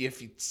out with you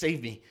if you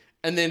save me."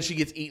 And then she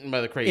gets eaten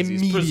by the crazies.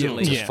 Immediately.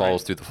 Presumably. Just Yeah.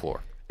 falls through the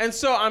floor. And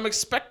so I'm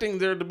expecting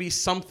there to be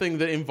something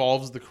that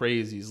involves the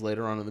crazies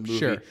later on in the movie.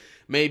 Sure.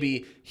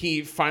 Maybe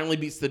he finally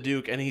beats the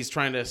Duke and he's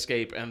trying to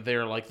escape and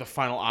they're like the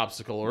final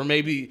obstacle. Or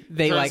maybe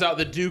They, turns like- out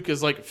the Duke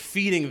is like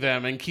feeding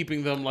them and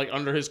keeping them like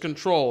under his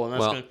control. And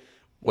that's Well, gonna,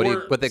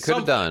 what they could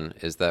have something. done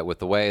is that with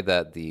the way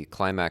that the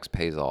climax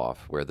pays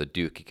off, where the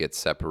Duke gets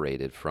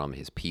separated from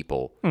his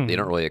people, they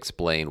don't really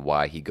explain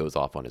why he goes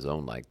off on his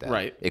own like that.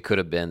 Right. It could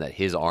have been that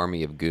his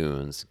army of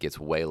goons gets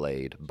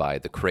waylaid by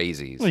the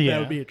crazies, yeah. That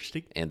would be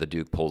interesting. and the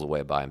Duke pulls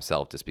away by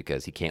himself just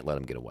because he can't let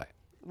him get away.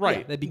 Right.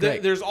 Yeah, that'd be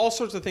great. There's all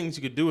sorts of things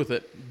you could do with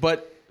it,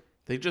 but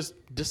they just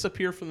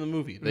disappear from the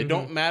movie. They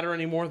don't matter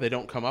anymore. They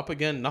don't come up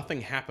again.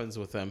 Nothing happens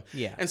with them.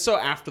 Yeah. And so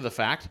after the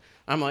fact,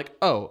 I'm like,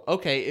 oh,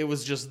 okay, it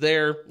was just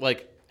there,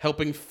 like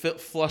helping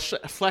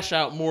flesh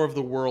out more of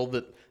the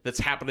world that's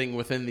happening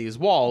within these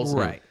walls.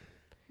 Right.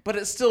 But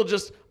it's still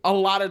just a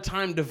lot of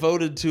time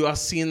devoted to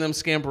us seeing them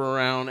scamper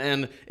around,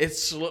 and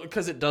it's slow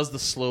because it does the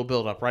slow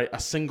build up, right? A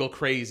single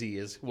crazy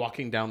is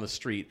walking down the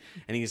street,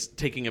 and he's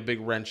taking a big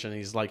wrench and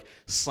he's like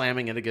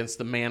slamming it against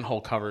the manhole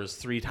covers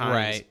 3 times,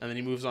 Right. and then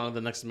he moves on to the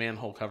next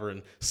manhole cover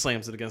and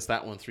slams it against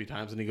that one 3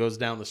 times, and he goes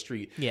down the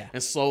street. Yeah.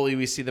 And slowly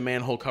we see the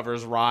manhole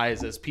covers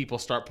rise as people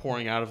start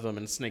pouring out of them,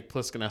 and Snake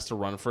Plissken has to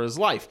run for his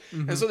life.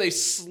 And so they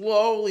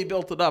slowly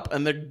built it up,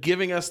 and they're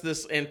giving us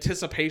this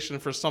anticipation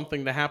for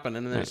something to happen,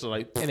 and then it's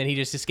like. And then he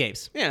just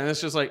escapes. Yeah, and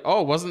it's just like,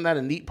 oh, wasn't that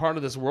a neat part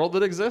of this world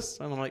that exists?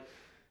 And I'm like,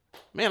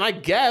 man, I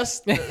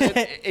guess.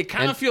 It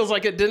kind of feels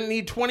like it didn't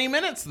need 20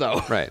 minutes,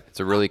 though. Right.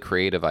 It's a really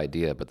creative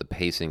idea, but the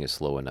pacing is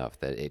slow enough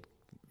that it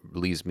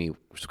leaves me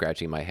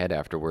scratching my head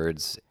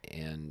afterwards.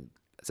 And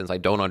since I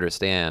don't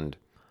understand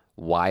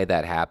why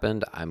that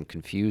happened, I'm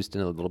confused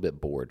and a little bit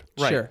bored.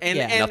 Right. Sure. And,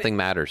 Yeah. and, Nothing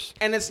matters.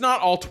 and it's not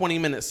all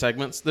 20-minute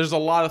segments. There's a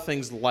lot of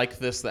things like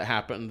this that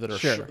happen that are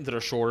Sure. that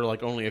are shorter,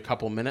 like only a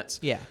couple minutes.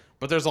 Yeah.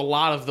 But there's a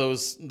lot of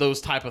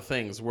those type of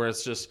things where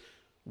it's just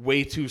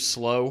way too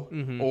slow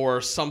or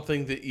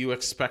something that you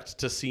expect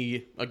to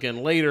see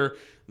again later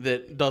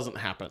that doesn't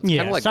happen. Yeah,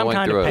 Kind of like some going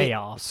kind through of a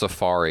payoff.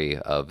 safari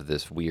of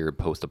this weird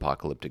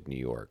post-apocalyptic New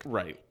York.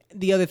 Right.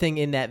 the other thing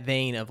in that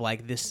vein of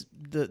like this,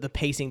 the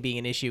pacing being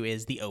an issue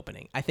is the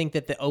opening. I think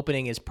that the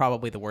opening is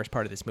probably the worst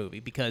part of this movie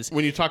because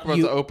When you talk about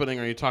the opening,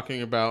 are you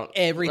talking about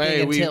Everything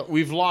hey, until-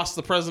 we've lost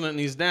the president and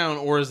he's down,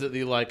 or is it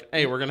the like,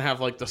 hey, we're gonna have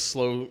like the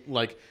slow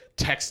like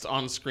text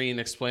on screen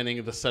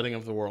explaining the setting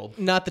of the world?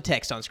 not the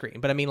text on screen,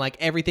 but I mean like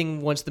everything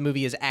once the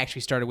movie is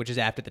actually started, which is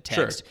after the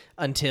text, Sure.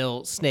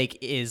 until Snake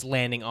is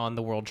landing on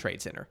the World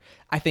Trade Center.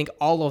 I think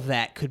all of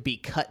that could be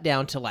cut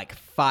down to like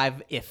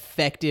 5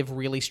 effective,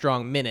 really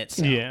strong minutes,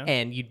 Yeah.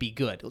 and you'd be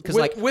good. Because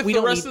With, like with we the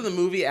don't rest need- of the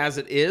movie as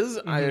it is,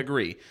 I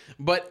agree.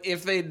 But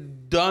if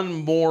they'd done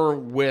more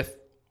with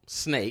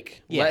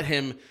Snake, Yeah. let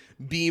him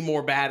be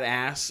more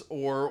badass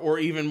or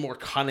even more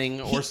cunning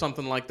or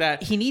something like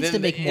that. he needs then to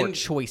make the more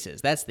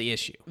choices. That's the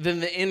issue. then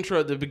the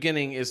intro at the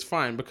beginning is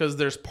fine because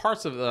there's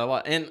parts of it that I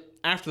like. And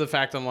after the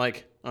fact, I'm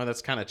like, oh,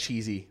 that's kind of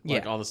cheesy.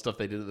 Like Yeah. all the stuff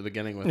they did at the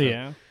beginning with it.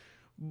 Yeah.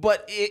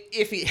 But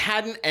if he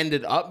hadn't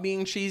ended up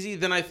being cheesy,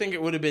 then I think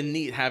it would have been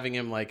neat having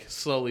him like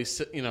slowly,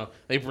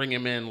 they bring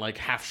him in like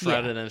half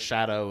shredded in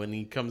shadow, and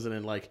he comes in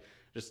and like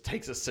just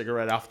takes a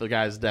cigarette off the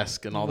guy's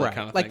desk and all that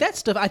kind of like thing. that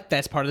stuff.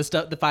 That's part of the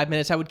stuff. The 5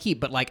 minutes I would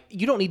keep, but like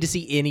you don't need to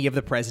see any of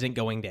the president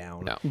going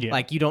down. No. Yeah.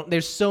 Like you don't.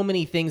 There's so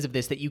many things of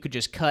this that you could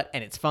just cut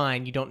and it's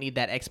fine. You don't need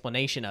that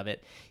explanation of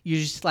it. You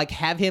just like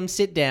have him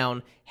sit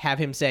down, have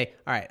him say,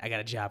 "All right, I got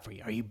a job for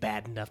you. Are you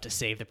bad enough to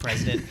save the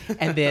president?"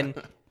 And then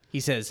he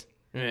says,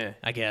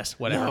 I guess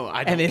whatever. No,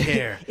 I And don't then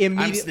care. I'm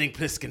immediately- Snake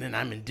Plissken and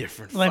I'm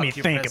indifferent. Let Fuck me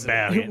your think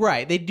president. about it.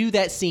 Right. They do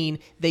that scene.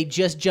 They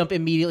just jump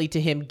immediately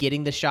to him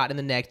getting the shot in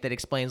the neck that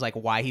explains like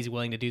why he's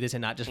willing to do this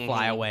and not just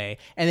fly away.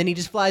 And then he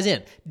just flies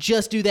in.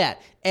 Just do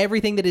that.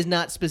 Everything that is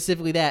not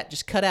specifically that,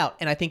 just cut out.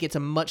 And I think it's a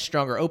much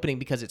stronger opening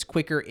because it's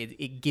quicker.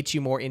 It gets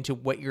you more into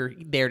what you're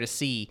there to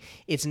see.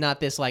 It's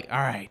not this like, all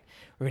right,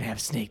 we're going to have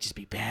Snake just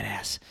be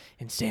badass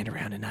and stand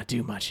around and not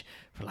do much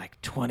for like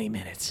 20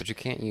 minutes. But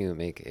can't you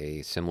make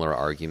a similar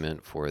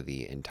argument for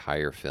the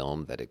entire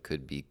film that it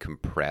could be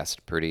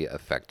compressed pretty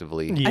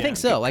effectively? Yeah. I think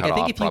so. Like, Cut I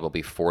think off if you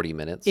probably 40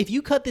 minutes. if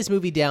you cut this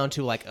movie down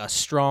to like a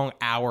strong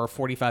hour,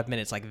 45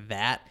 minutes like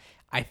that,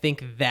 I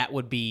think that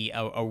would be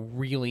a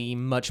really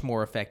much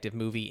more effective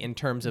movie in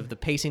terms of the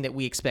pacing that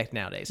we expect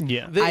nowadays.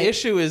 Yeah. The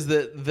issue is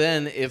that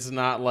then it's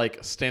not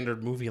like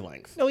standard movie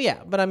length. Oh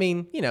yeah, but I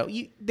mean,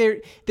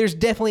 there's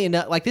definitely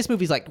enough. Like this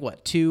movie's like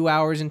what, 2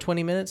 hours and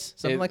 20 minutes,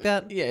 something like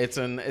that. Yeah, it's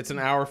an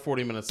hour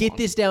 40 minutes. Get long.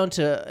 this down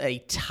to a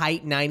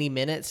tight 90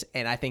 minutes,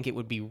 and I think it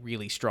would be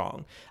really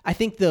strong. I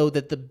think though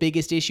that the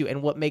biggest issue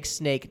and what makes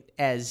Snake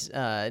as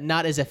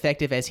not as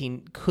effective as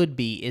he could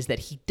be is that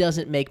he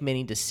doesn't make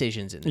many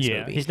decisions in this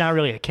Yeah. movie. He's not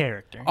really a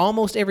character.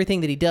 Almost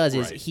everything that he does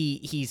is Right.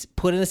 he's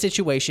put in a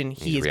situation.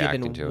 He is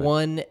reacting to given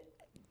it.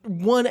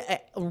 one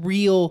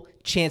real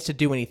chance to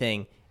do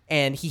anything,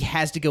 and he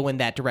has to go in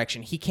that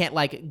direction. He can't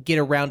like get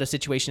around a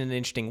situation in an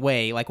interesting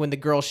way. Like when the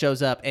girl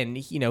shows up and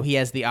he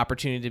has the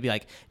opportunity to be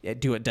like,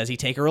 do it. Does he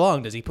take her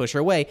along? Does he push her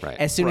away? Right.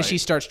 As soon as she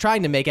starts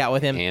trying to make out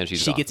with him, And she's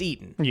she gone. gets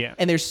eaten. Yeah.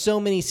 And there's so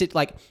many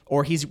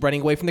or he's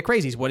running away from the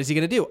crazies. What is he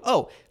gonna do?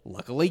 Oh,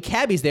 luckily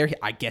Cabby's there.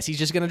 I guess he's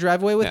just gonna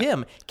drive away with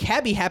him.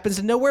 Cabby happens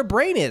to know where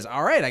Brain is.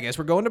 All right, I guess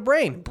we're going to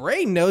Brain.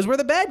 Brain knows where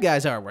the bad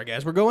guys are. I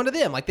guess we're going to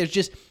them. Like there's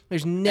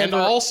never and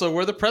also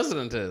where the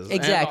president is. And-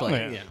 exactly.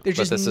 yeah. There's But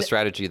just that's the ne-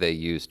 strategy they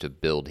used to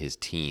build his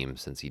team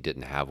since he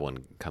didn't have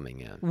one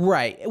coming in.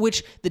 Right,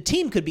 which the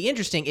team could be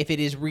interesting if it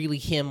is really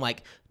him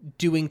like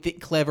doing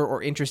clever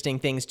or interesting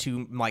things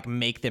to like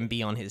make them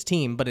be on his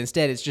team, but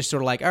instead it's just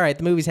sort of like, all right,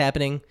 the movie's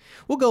happening,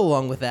 we'll go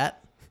along with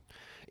that.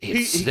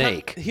 It's He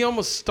Snake. he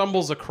almost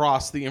stumbles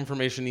across the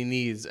information he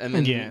needs and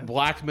then Yeah.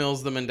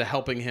 blackmails them into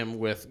helping him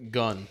with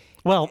Gunn.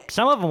 Well,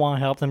 some of them want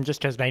to help him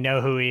just because they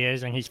know who he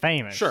is and he's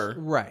famous. Sure.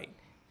 Right.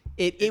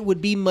 It would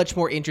be much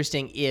more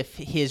interesting if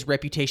his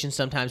reputation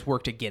sometimes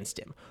worked against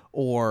him,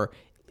 or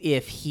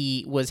if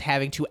he was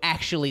having to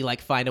actually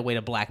like find a way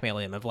to blackmail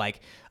him of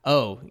like,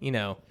 oh,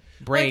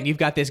 Brain, you've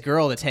got this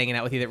girl that's hanging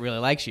out with you that really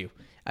likes you.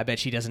 I bet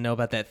she doesn't know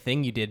about that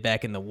thing you did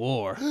back in the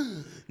war.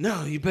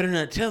 No, you better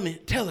not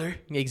tell her.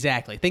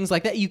 Exactly. Things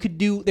like that you could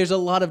do. There's a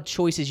lot of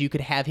choices you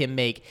could have him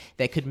make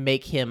that could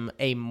make him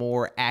a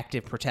more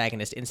active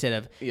protagonist instead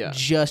of Yeah.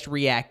 just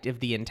reactive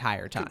the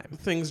entire time.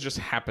 Things just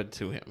happen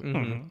to him.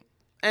 Mm-hmm.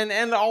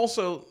 And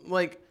also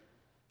like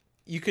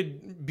you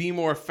could be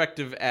more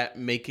effective at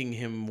making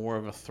him more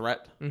of a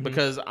threat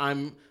because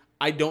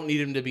I don't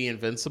need him to be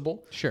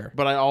invincible. Sure.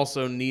 But I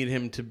also need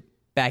him to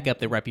Back up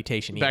the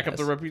reputation he back up has.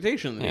 the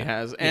reputation that he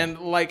has. And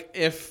like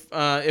if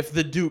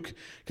the Duke,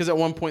 because at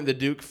one point the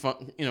Duke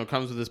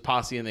comes with his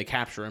posse and they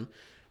capture him,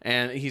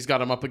 and he's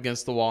got him up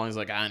against the wall and he's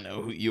like, I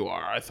know who you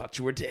are, I thought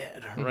you were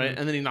dead, right?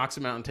 And then he knocks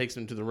him out and takes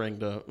him to the ring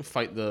to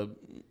fight the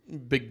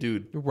big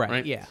dude,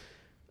 Right, yeah.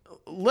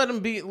 let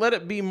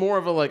it be more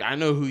of a like, I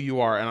know who you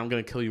are and I'm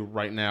gonna kill you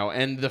right now.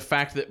 And the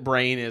fact that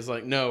Brain is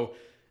like, no,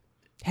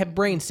 Have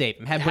Brain save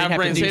him. Have Brain, have have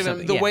Brain to do save him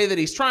something. the Yeah. way that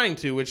he's trying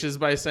to, which is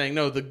by saying,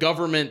 no, the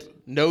government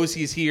knows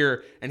he's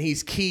here and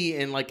he's key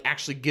in like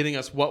actually getting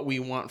us what we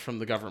want from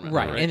the government.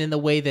 Right. And in the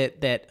way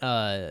that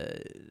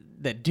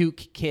that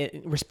Duke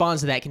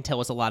responds to that can tell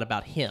us a lot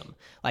about him.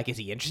 Like, is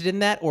he interested in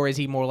that, or is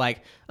he more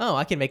like, oh,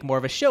 I can make more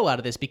of a show out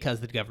of this because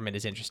the government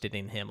is interested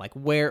in him? Like,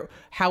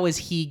 how is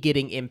he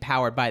getting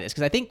empowered by this?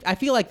 Because I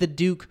feel like the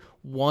Duke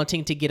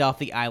wanting to get off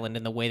the island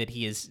in the way that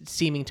he is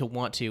seeming to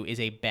want to is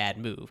a bad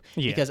move.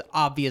 Yeah. Because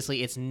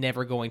obviously it's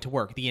never going to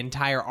work. The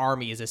entire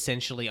army is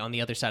essentially on the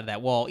other side of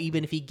that wall.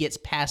 Even if he gets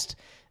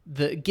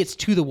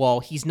to the wall,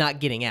 he's not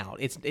getting out.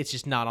 It's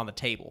just not on the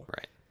table.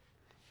 Right.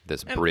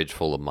 This bridge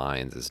full of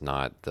mines is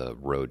not the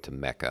road to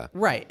Mecca.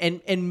 Right.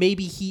 And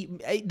maybe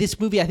this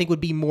movie I think would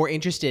be more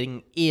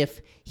interesting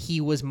if he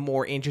was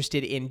more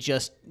interested in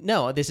just,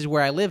 no, this is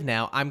where I live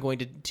now. I'm going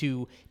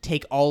to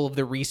take all of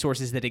the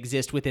resources that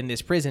exist within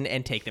this prison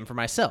and take them for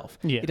myself.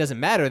 Yeah. It doesn't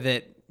matter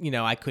that,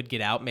 I could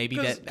get out. Maybe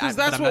Because but that's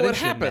I'm what not would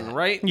interested in happen, that.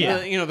 right?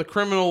 Yeah. The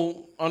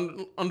criminal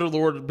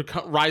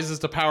underlord rises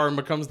to power and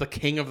becomes the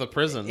king of the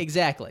prison.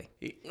 Exactly.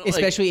 Like-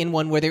 Especially in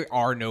one where there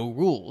are no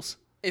rules.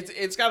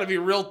 It's got to be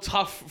real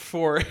tough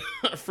for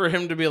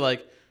him to be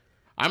like,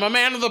 I'm a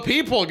man of the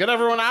people. Get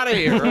everyone out of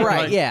here.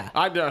 Right, Like, yeah.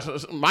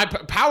 My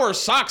power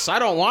sucks. I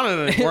don't want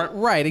it anymore.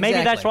 Right, exactly.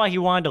 Maybe that's why he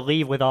wanted to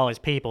leave with all his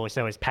people,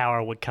 so his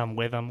power would come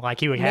with him. Like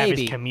he would have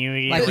Maybe. his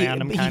community Like around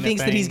him. he Kind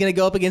thinks of that he's thing. going to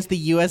go up against the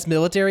U.S.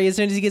 military as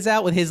soon as he gets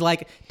out with his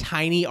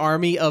tiny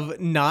army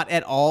of not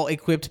at all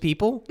equipped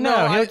people.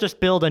 No, he'll I- just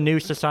build a new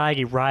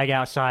society right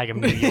outside of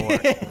New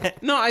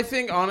York. No,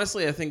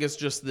 honestly, I think it's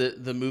just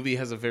that the movie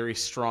has a very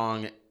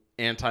strong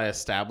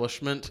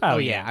anti-establishment. Oh,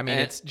 Yeah, I mean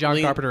And it's John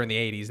lean- Carpenter in the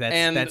 '80s.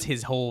 That's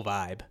his whole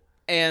vibe.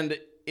 And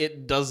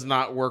it does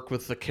not work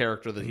with the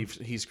character that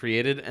he's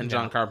created, and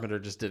John Carpenter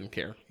just didn't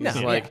care. He's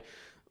No.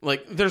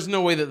 like, there's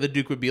no way that the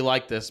Duke would be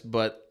like this,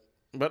 but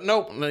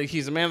nope,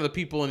 he's a man of the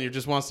people, and he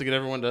just wants to get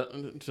everyone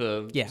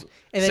to Yeah.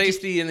 And that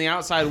safety in the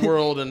outside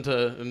world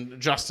and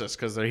justice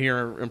because they're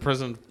here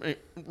imprisoned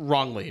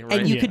wrongly, right?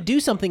 And you Yeah. could do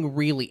something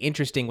really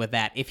interesting with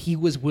that if he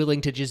was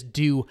willing to just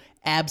do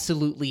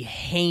absolutely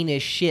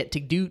heinous shit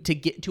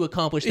to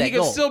accomplish that he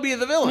could goal. still be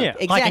the villain. Yeah,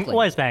 Exactly. Like,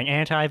 what is that, an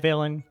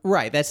anti-villain?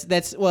 Right.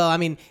 That's well, I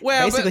mean,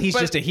 Well, basically he's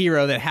but- just a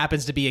hero that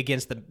happens to be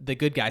against the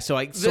good guy.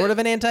 So sort of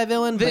an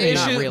anti-villain, but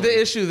not really.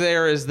 The issue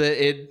there is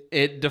that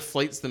it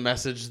deflates the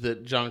message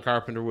that John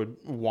Carpenter would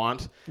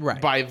want Right.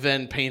 by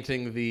then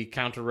painting the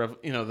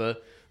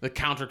the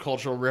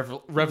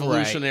countercultural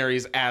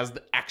revolutionaries as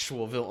the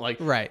actual villain. Like,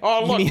 Right.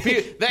 oh You look,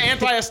 mean- the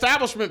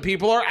anti-establishment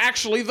people are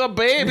actually the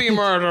baby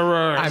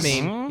murderers. I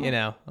mean,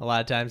 a lot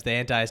of times the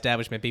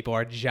anti-establishment people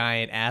are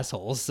giant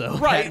assholes, so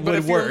right, that but would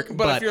if work.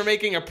 if you're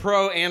making a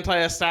pro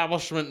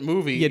anti-establishment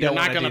movie, You you're don't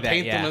not wanna going to do that,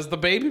 paint them yeah. as the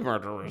baby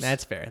murderers.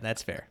 That's fair.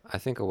 That's fair. I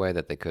think a way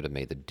that they could have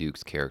made the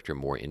Duke's character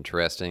more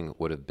interesting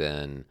would have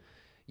been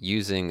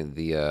using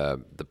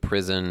the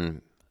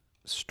prison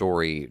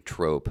story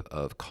trope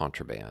of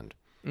contraband.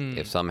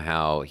 If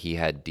somehow he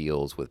had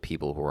deals with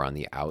people who were on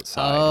the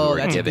outside Oh, who were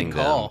that's a good giving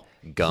call.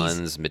 them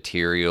guns,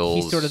 materials.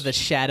 He's sort of the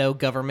shadow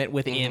government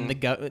within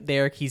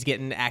there. He's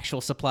getting actual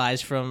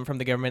supplies from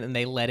the government, and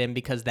they let him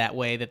because that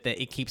way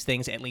it keeps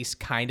things at least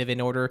kind of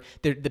in order.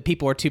 The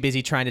people are too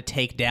busy trying to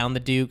take down the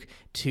Duke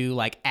to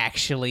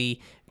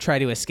actually try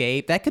to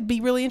escape. That could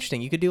be really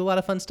interesting. You could do a lot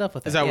of fun stuff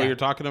with that. Is that what Yeah. you're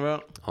talking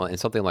about? And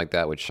something like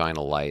that would shine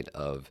a light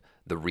of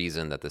the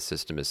reason that the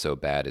system is so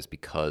bad is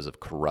because of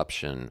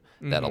corruption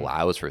that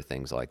allows for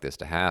things like this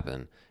to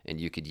happen.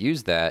 And you could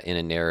use that in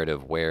a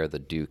narrative where the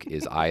Duke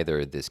is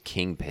either this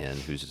kingpin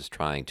who's just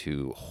trying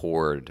to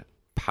hoard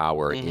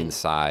power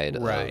inside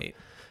Right.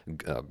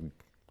 of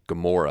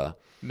Gomorrah.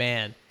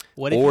 Man,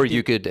 what if Or you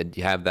you could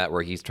have that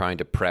where he's trying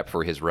to prep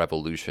for his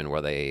revolution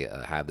where they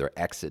have their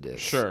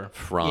exodus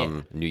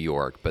from New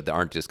York, but they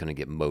aren't just going to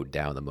get mowed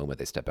down the moment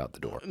they step out the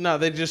door. No,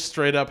 they just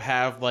straight up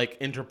have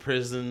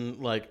interprison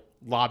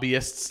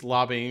lobbyists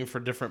lobbying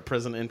for different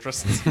prison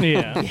interests.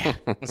 Yeah.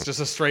 It's just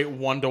a straight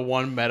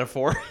one-to-one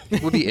metaphor.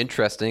 It would be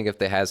interesting if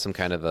they had some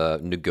kind of a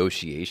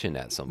negotiation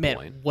at some Man,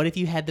 point. what if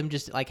you had them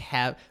just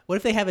what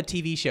if they have a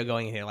TV show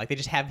going in here? They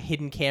just have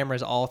hidden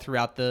cameras all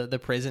throughout the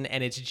prison,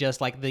 and it's just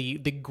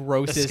the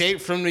grossest.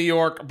 Escape from New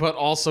York, but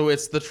also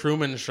it's the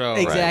Truman Show.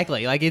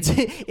 Exactly.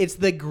 It's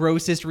the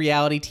grossest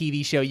reality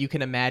TV show you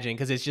can imagine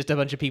because it's just a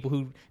bunch of people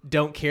who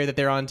don't care that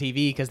they're on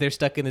TV because they're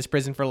stuck in this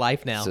prison for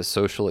life now. It's a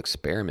social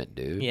experiment,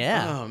 dude. Yeah.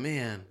 Oh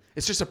man,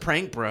 it's just a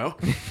prank, bro.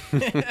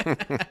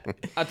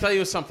 I'll tell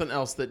you something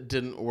else that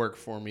didn't work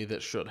for me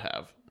that should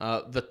have.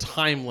 The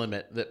time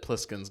limit that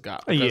Pliskin's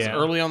got. Because Yeah.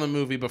 early on in the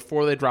movie,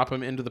 before they drop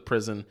him into the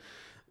prison,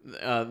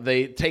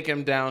 they take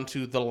him down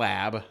to the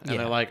lab, and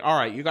they're like, all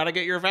right, you got to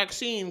get your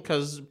vaccine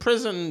because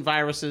prison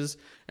viruses.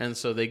 And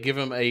so they give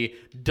him a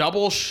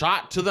double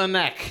shot to the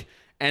neck.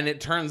 And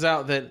it turns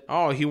out that,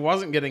 he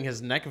wasn't getting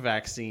his neck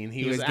vaccine.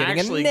 He was getting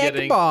actually a neck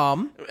getting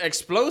bomb.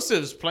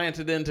 explosives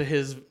planted into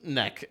his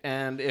neck.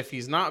 And if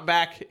he's not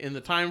back in the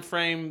time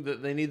frame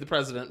that they need the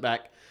president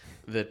back,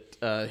 that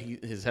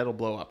his head will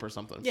blow up or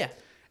something. Yeah.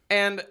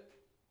 And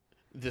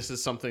this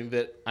is something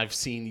that I've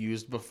seen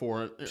used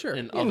before Sure.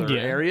 in other Yeah.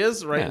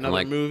 areas, right? Yeah, in and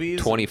other movies.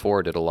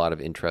 24 did a lot of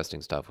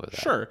interesting stuff with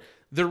that. Sure.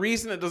 The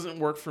reason it doesn't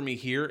work for me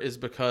here is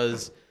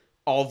because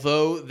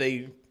although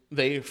they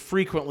they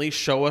frequently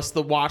show us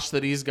the watch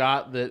that he's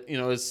got that,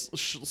 is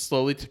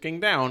slowly ticking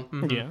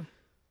down. Yeah.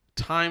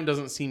 Time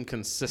doesn't seem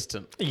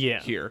consistent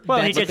here. Well,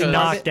 he That's gets because-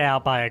 knocked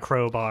out by a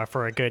crowbar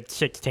for a good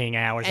 16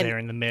 hours there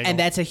in the middle. And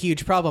that's a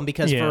huge problem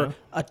because Yeah. for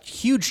a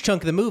huge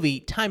chunk of the movie,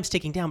 time's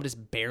ticking down, but it's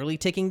barely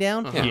ticking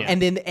down. Yeah.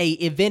 And then a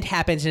event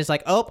happens, and it's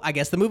like, oh, I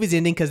guess the movie's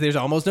ending because there's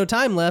almost no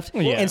time left.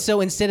 Yeah. And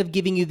so instead of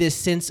giving you this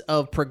sense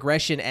of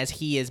progression as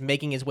he is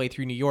making his way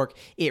through New York,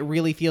 it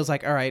really feels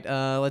like, all right,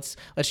 let's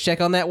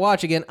check on that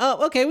watch again.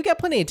 Oh, okay, we got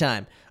plenty of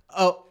time.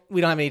 Oh, we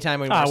don't have any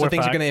time anymore, so we're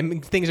things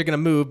fine. are gonna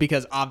move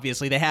because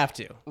obviously they have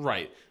to.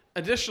 Right.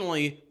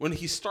 Additionally, when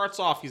he starts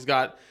off, he's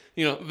got,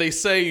 they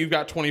say you've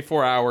got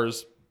 24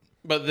 hours,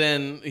 but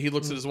then he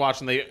looks at his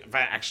watch and they've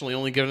actually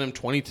only given him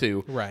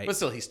 22. Right. But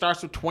still, he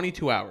starts with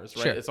 22 hours,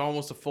 right? Sure. It's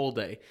almost a full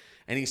day.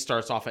 And he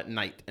starts off at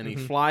night. And he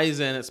flies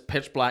in, it's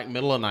pitch black,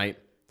 middle of night,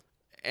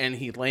 and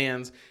he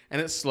lands,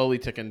 and it's slowly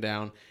ticking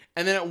down.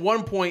 And then at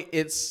one point,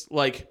 it's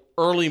like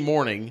early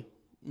morning,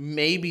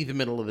 maybe the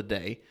middle of the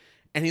day,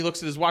 and he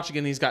looks at his watch again,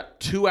 and he's got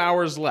 2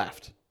 hours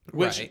left,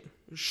 which Right.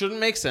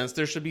 shouldn't make sense.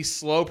 There should be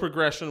slow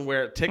progression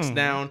where it ticks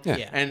down,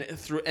 Yeah. and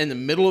through in the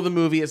middle of the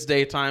movie it's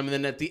daytime, and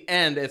then at the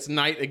end it's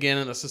night again,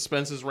 and the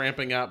suspense is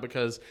ramping up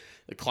because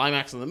the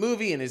climax of the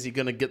movie, and is he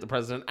going to get the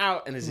president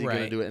out, and is he going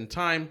to Right. do it in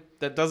time?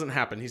 That doesn't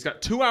happen. He's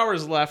got 2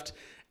 hours left,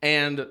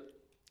 and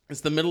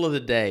it's the middle of the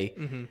day,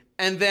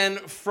 and then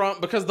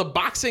because the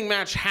boxing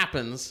match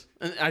happens,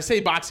 and I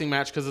say boxing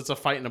match because it's a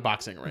fight in a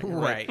boxing ring,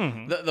 right?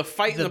 The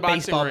fight in The the boxing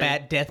baseball ring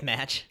bat death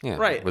match. Yeah,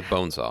 Right. with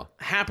Bonesaw.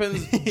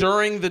 happens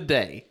during the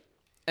day,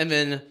 and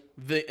then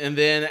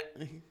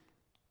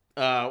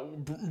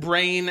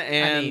Brain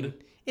and I mean,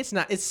 it's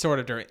not. It's sort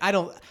of during. I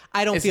don't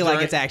It's feel like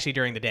during- it's actually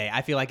during the day.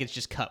 I feel like it's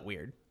just cut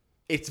weird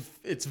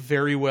it's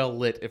very well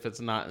lit if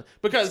it's not,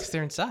 because because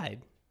they're inside.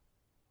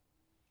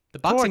 The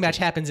boxing match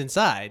happens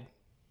inside.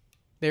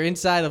 They're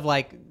inside of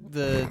like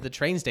the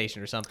train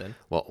station or something.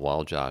 Well,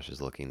 while Josh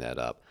is looking that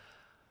up,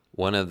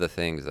 one of the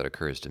things that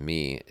occurs to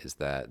me is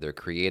that they're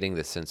creating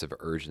this sense of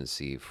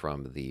urgency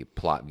from the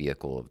plot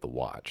vehicle of the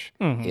watch.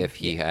 If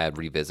he had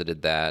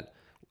revisited that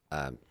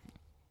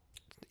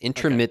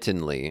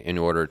intermittently in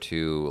order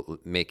to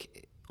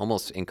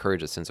almost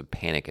encourage a sense of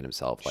panic in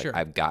himself, like Sure.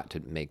 I've got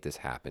to make this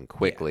happen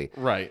quickly.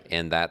 Right.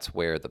 And that's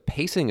where the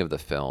pacing of the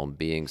film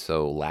being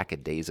so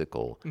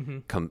lackadaisical,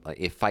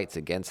 it fights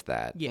against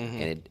that. Yeah.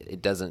 And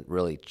it doesn't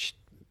really,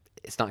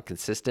 it's not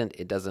consistent.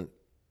 It doesn't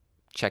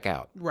check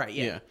out. Right.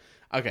 yeah.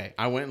 Okay,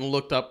 I went and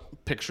looked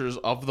up pictures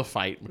of the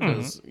fight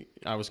because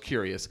I was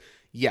curious.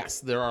 Yes,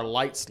 there are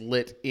lights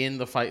lit in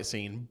the fight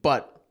scene,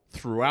 but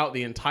throughout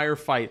the entire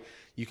fight,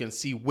 you can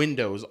see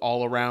windows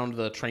all around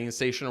the train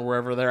station or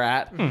wherever they're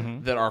at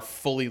that are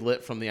fully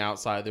lit from the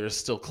outside. There is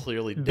still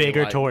clearly Bigger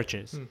daylight.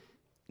 torches.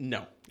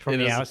 No. From it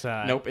the is-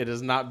 outside. Nope, it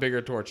is not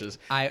bigger torches.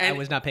 I And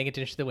was not paying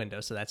attention to the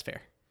window, so that's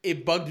fair.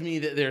 it bugged me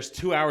that there's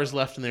 2 hours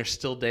left and there's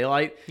still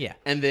daylight. Yeah.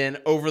 And then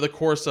over the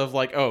course of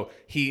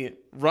he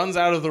runs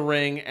out of the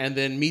ring and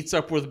then meets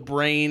up with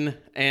Brain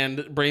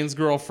and Brain's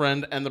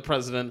girlfriend and the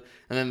president,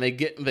 and then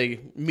they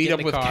meet in up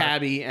the with car.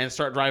 Cabby and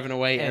start driving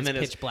away, And and then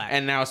it's it's pitch black.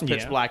 and now it's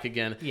pitch Yeah. black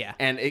again. Yeah.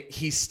 And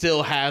he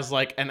still has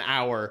like an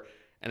hour.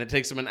 And it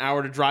takes him an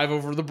hour to drive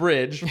over the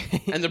bridge,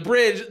 and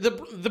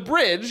the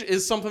bridge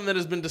is something that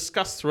has been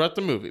discussed throughout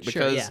the movie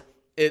because yeah.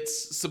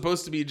 it's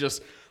supposed to be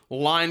just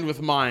lined with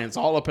mines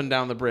all up and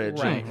down the bridge.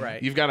 Right, And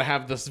right. You've got to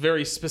have this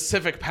very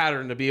specific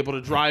pattern to be able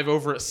to drive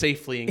over it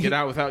safely and get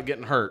out without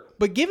getting hurt.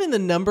 But given the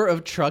number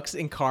of trucks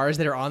and cars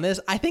that are on this,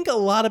 I think a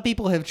lot of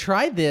people have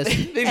tried this.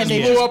 They and just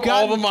they've blew up all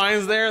gotten- the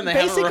mines there, and they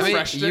haven't Basically-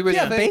 refreshed You it. would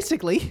Yeah, think-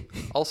 basically.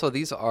 Also,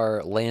 these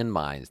are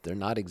landmines. They're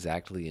not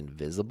exactly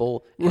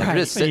invisible. And They're Right.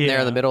 just sitting there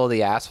in the Yeah. middle of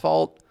the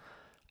asphalt.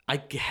 I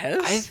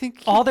guess. I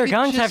think All you their could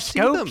guns just have see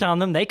scopes them. on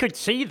them. They could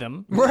see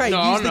them. Right.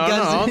 No, use the no,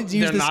 guns, no. use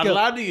They're the not scope.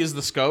 allowed to use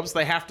the scopes.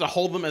 They have to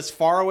hold them as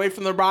far away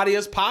from their body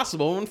as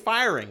possible when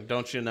firing.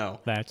 Don't you know?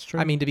 That's true.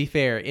 I mean, to be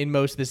fair, in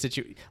most of the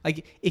situation,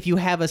 like if you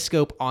have a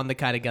scope on the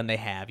kind of gun they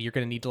have, you're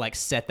going to need to like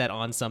set that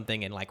on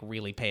something and like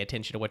really pay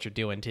attention to what you're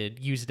doing to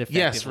use it effectively.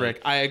 Yes, Rick.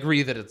 I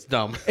agree that it's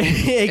dumb.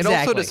 Exactly. It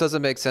also just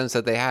doesn't make sense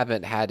that they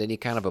haven't had any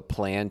kind of a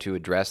plan to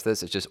address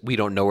this. It's just we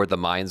don't know where the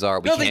mines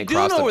are. We No, can't they do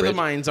cross know the where the bridge.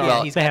 mines are.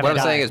 Well, He's They have what a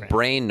I'm saying is diagram.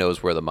 Brain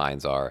knows where the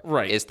mines are.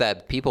 Right. It's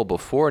that people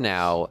before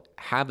now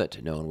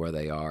haven't known where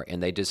they are,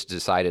 and they just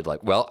decided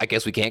like, well, I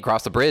guess we can't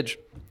cross the bridge.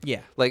 Yeah.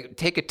 Like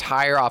take a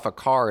tire off a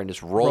car and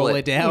just roll Roll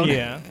it down.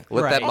 Yeah.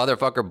 Let that Right.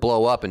 motherfucker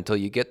blow up until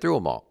you get through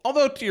them all.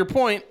 Although to your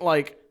point,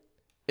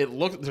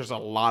 there's a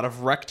lot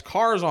of wrecked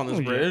cars on this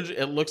bridge.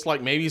 It looks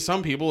like maybe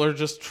some people are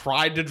just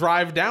tried to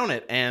drive down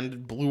it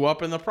and blew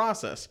up in the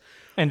process.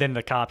 and then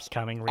the cops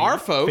coming Our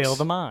folks fill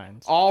the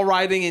mines. all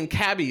riding in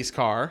Cabby's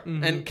car,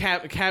 and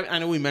Cab. I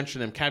know we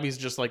mentioned him. Cabby's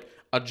just like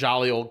a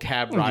jolly old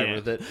cab driver Yeah.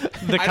 that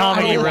The I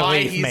comedy don't know why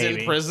relief, he's maybe.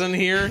 in prison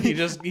here. He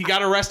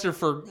got arrested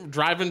for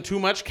driving too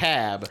much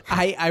cab.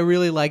 I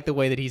really like the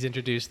way that he's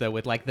introduced though,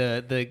 with like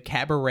the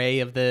cabaret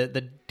of the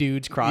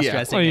dudes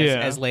cross-dressing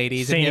as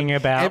ladies. Singing and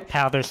about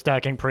how they're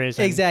stuck in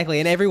prison. Exactly,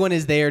 and everyone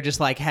is there just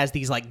like has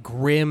these like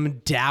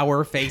grim,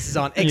 dour faces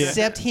on,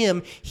 except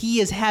him. He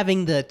is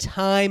having the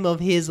time of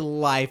his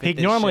life. He'd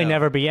normally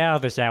never be out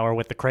of this hour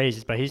with the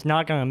crazies, but he's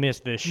not going to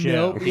miss this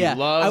show. Nope. He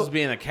loves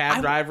being a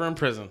cab driver in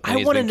prison. And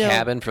he's been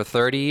cabbing for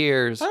 30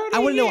 years. I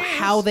want to know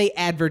how they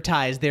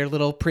advertise their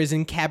little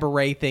prison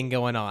cabaret thing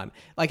going on.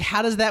 Like,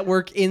 how does that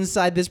work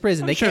inside this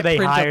prison? I'm sure can't they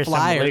print hire up some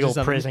flyers or legal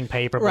something. prison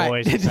paper Right.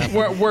 boys. Or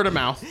something. Word of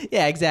mouth.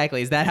 Yeah,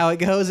 exactly. Is that how it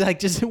goes? Like,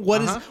 just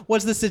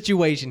what's the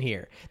situation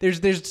here?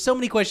 There's so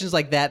many questions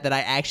like that I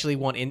actually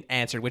want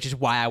answered, which is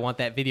why I want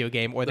that video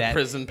game or that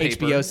prison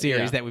paper. HBO series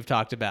Yeah. that we've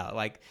talked about.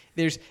 Like,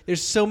 there's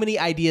so many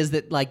ideas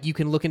that like you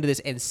can look into this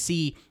and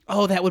see.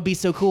 Oh, that would be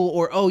so cool,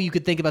 or oh, you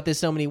could think about this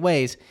so many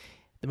ways.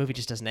 The movie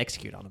just doesn't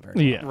execute on them very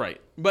well. Yeah. Right.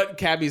 But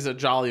Cabby's a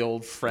jolly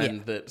old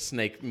friend that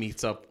Snake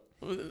meets up.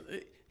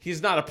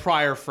 He's not a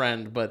prior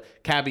friend, but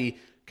Cabby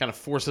kind of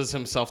forces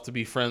himself to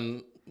be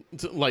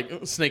like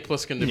Snake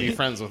Plissken to be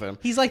friends with him.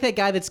 He's like that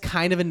guy that's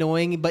kind of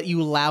annoying, but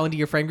you allow into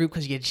your friend group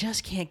because you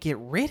just can't get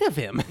rid of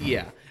him.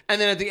 Yeah. And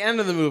then at the end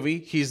of the movie,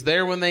 he's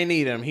there when they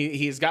need him.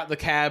 He's got the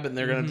cab, and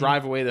they're going to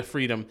drive away to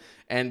freedom.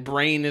 And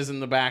Brain is in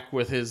the back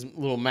with his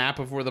little map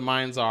of where the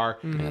mines are.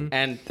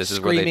 And This is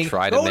where they Screaming,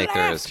 try to "Go make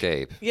their left!"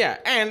 escape. yeah,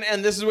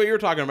 and this is what you were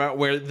talking about,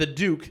 where the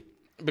Duke,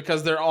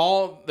 because they're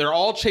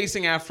all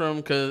chasing after him,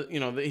 because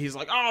he's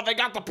like, oh, they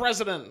got the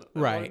president,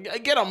 Right.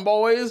 Get them,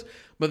 boys.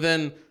 But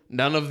then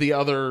none of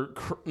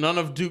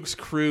Duke's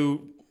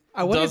crew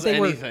does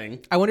anything.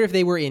 I wonder if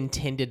they were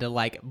intended to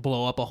like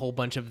blow up a whole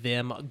bunch of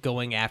them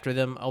going after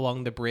them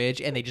along the bridge,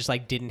 and they just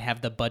like didn't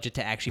have the budget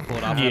to actually pull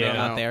it off. They're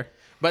not there.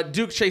 But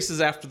Duke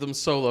chases after them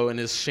solo in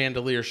his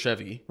chandelier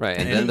Chevy. Right,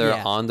 and then they're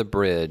Yeah. on the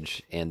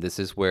bridge, and this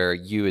is where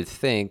you would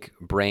think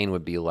Brain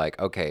would be like,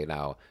 okay,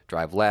 now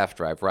drive left,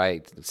 drive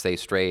right, stay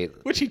straight,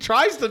 Which he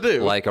tries to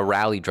do. like a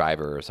rally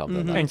driver or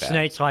something like And that.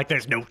 Snake's like,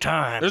 there's no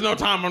time. There's no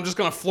time. I'm just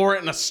going to floor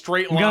it in a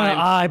straight I'm line. going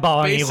to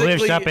eyeball, and he lifts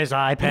Basically- up his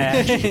eye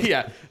patch.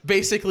 Yeah,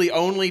 basically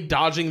only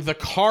dodging the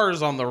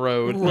cars on the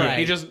road. Right.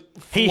 He just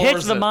He floors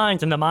hits the it.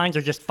 mines, and the mines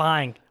are just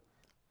fine.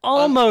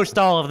 Almost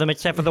all of them,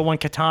 except for the one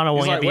Katana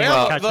one. like, at the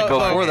well, end cuts the- the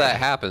car. Before that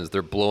happens,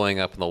 they're blowing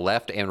up on the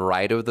left and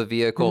right of the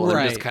vehicle, and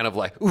they're just Right. kind of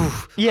like,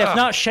 oof. Yeah, it's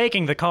not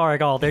shaking the car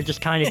at all. They're just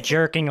kind of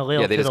jerking a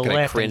little Yeah, they to just the kind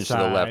of left cringe and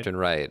to the left side. and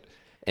right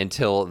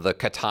until the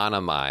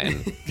katana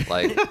mine,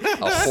 like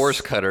a horse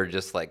cutter,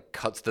 just like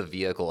cuts the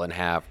vehicle in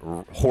half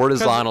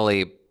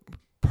horizontally,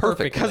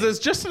 perfectly. Because it's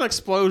just an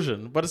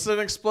explosion, but it's an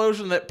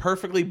explosion that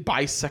perfectly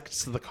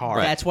bisects the car.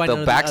 Right. That's why the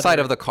none of backside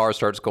other- of the car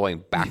starts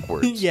going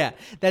backwards. Yeah,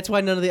 that's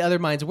why none of the other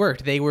mines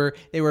worked. They were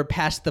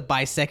past the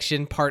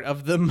bisection part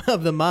of the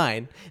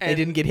mine. They And-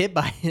 didn't get hit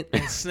by it.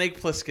 And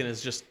Snake Plissken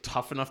is just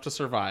tough enough to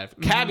survive.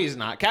 Cabby's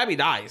not. Cabby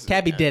dies.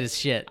 Cabby dead as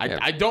shit.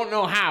 I don't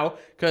know how,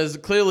 because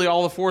clearly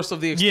all the force of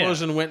the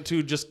explosion went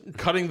to just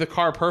cutting the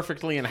car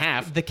perfectly in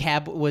half. The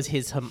cab was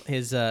his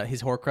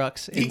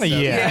Horcrux. And so-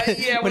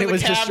 Yeah. When the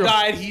cab destroyed,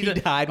 died, he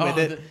died with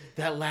it.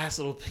 That last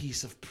little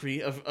piece of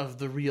of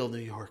the real New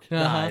York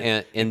Uh-huh. died.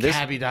 And in this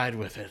Cabby died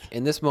with it.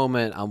 in this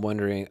moment, I'm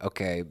wondering,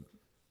 okay,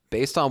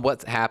 based on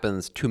what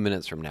happens 2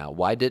 minutes from now,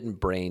 why didn't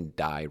Brain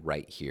die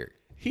right here?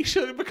 He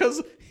should,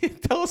 because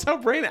tell us how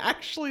Brain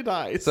actually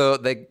dies. So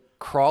they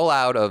crawl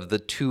out of the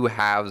two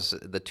halves,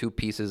 the two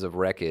pieces of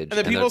wreckage. and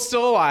the people they're-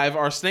 still alive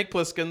are Snake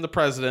Plissken, the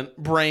president,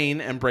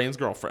 Brain, and Brain's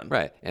girlfriend.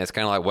 Right. And it's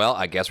kind of like, well,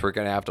 I guess we're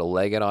going to have to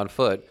leg it on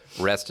foot.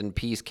 Rest in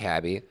peace,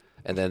 Cabby.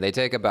 And then they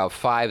take about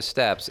 5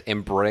 steps,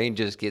 and Brain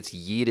just gets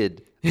yeeted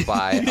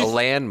by a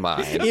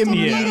landmine.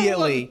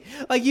 Immediately.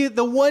 Like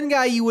the one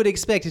guy you would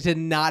expect to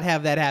not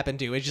have that happen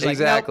to. It's just like,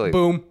 Exactly. nope,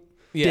 boom,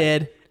 Yeah.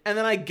 dead. And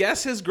then I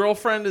guess his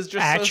girlfriend is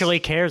just Actually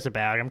cares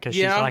about him because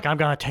Yeah. she's like, I'm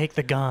going to take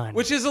the gun.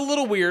 which is a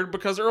little weird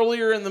because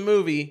earlier in the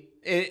movie,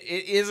 it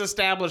is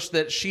established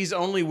that she's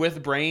only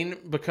with Brain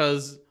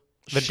because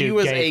The she Duke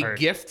was gave a her.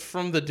 gift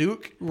from the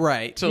Duke.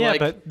 Right. To Yeah, like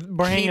but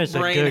Brain keep is a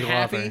Brain good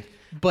happy. lover.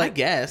 But I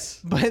guess.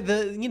 But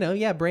Brain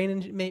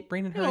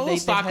and her, A little they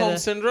Stockholm had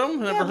syndrome.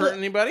 Never Yeah, hurt but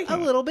anybody. a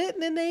little bit,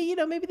 and then they,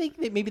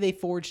 maybe they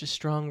forged a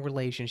strong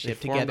relationship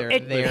They formed together. a-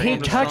 there. they He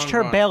formed a touched strong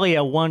her bond. belly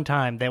at one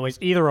time that was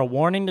either a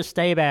warning to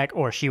stay back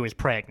or she was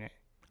pregnant.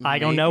 I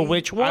don't know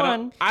which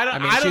one. I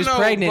mean, don't she was know,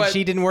 pregnant. but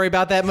She didn't worry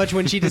about that much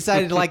when she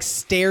decided to like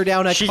stare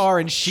down a car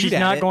and shoot She's at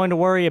not it. going to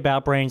worry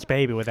about Brain's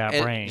baby without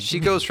And Brain. she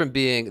goes from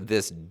being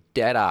this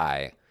dead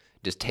eye,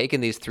 just taking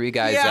these 3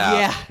 guys Yeah. out,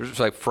 Yeah. just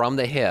like from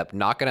the hip,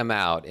 knocking them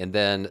out, and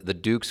then the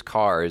Duke's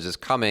car is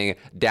just coming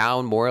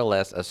down more or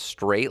less a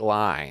straight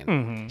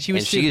line. She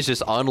was and she's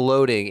just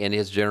unloading in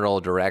his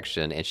general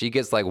direction, and she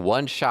gets like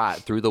one shot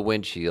through the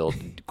windshield.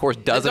 Of course,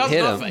 doesn't does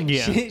hit nothing.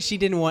 him. Yeah. She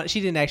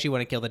didn't actually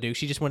want to kill the Duke.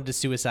 She just wanted to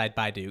suicide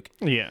by Duke.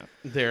 Yeah.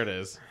 there it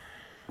is.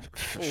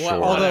 Sure,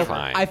 Although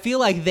fine. I feel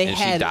like they and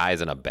had she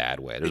dies in a bad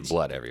way. There's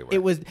blood everywhere.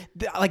 it was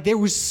like there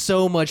was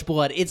so much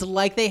blood. It's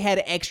like they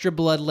had extra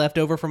blood left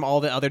over from all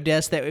the other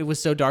deaths that it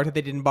was so dark that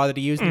they didn't bother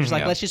to use. They're just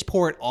like, let's just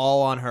pour it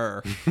all on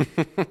her.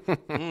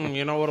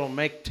 You know what'll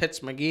make Tits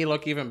McGee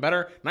look even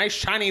better? Nice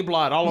shiny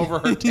blood all over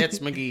her tits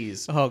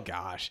McGee's. Oh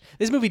gosh,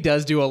 this movie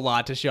does do a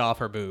lot to show off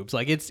her boobs.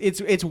 Like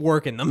it's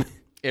working them.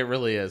 It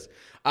really is.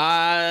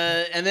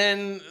 And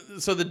then,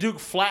 so the Duke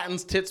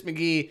flattens Tits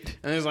McGee,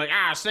 and he's like,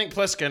 Snake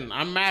Plissken,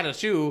 I'm mad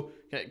at you.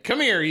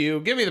 Come here, you.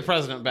 Give me the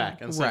president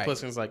back. And Snake Right.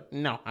 Plissken's like,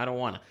 no, I don't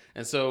want to.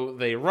 And so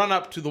they run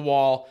up to the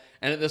wall,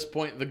 and at this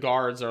point, the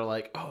guards are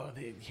like,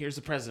 here's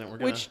the president. We're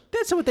gonna. Which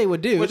that's what they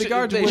would do. Which The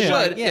guards they would, should.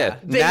 like, yeah.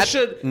 They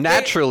should-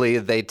 Naturally,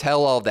 they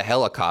tell all the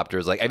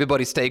helicopters, like,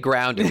 everybody stay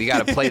grounded. We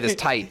got to play this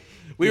tight.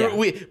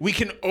 We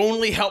can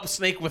only help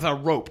Snake with a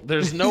rope.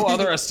 There's no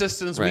other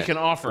assistance we Right. can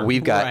offer.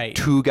 We've got Right.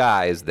 2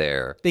 guys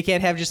there. They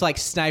can't have just like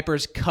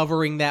snipers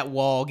covering that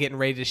wall, getting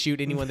ready to shoot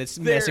anyone that's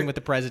messing with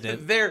the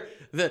president.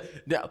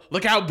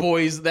 Look out,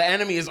 boys. The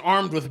enemy is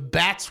armed with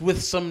bats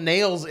with some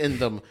nails in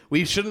them.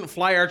 We shouldn't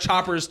fly our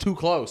choppers too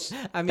close.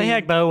 I mean, They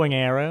had bow and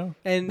arrow.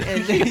 and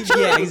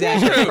yeah,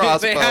 exactly.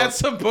 Crossbow. They had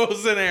some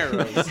bows and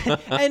arrows.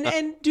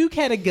 and Duke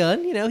had a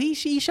gun. You know, he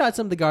shot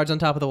some of the guards on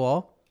top of the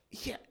wall.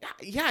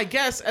 Yeah, I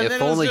guess. And If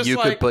then it was only just you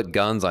like, could put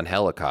guns on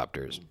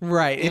helicopters.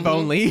 Right. If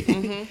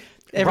only.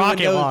 Everyone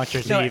Rocket knows-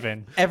 launchers, no,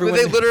 even. But Everyone.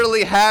 they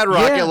literally had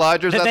rocket Yeah,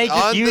 launchers that they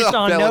just on used the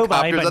on nobody,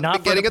 helicopters but at the not for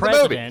the beginning of the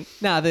movie. president.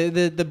 Nah,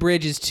 the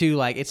bridge is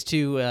too it's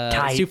too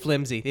Tight. too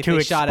flimsy. If Too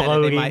they shot at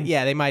it,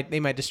 exploding. they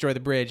might destroy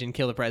the bridge and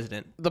kill the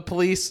president. the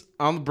police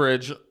on the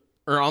bridge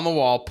or on the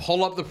wall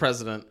pull up the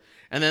president,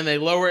 and then they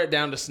lower it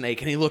down to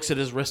Snake, and he looks at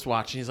his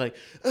wristwatch, and he's like,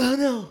 "Oh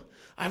no,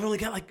 I've only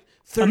got like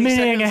 30 minute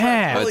seconds and a left.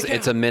 half. Holy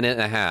It's cow." a minute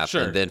and a half,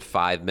 Sure. and then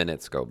 5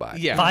 minutes go by.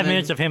 Yeah, 5 and then-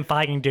 minutes of him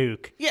fighting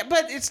Duke. Yeah,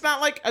 but it's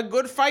not like a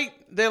good fight.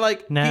 They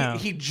like No.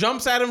 he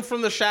jumps at him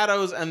from the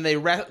shadows, and they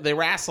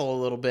wrestle a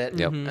little bit.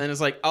 Yep. And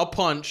it's like, I'll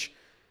punch,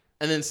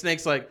 and then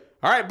Snake's like,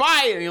 all right,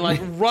 bye, and he like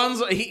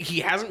runs. He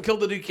hasn't killed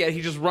the Duke yet.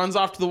 He just runs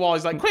off to the wall.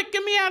 He's like, quick,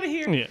 get me out of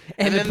here. Yeah.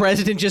 And the then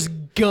president just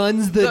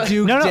guns the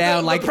Duke No, no,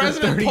 down the like for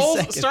president 30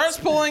 seconds.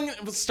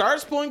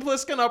 starts pulling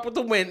Pliskin up with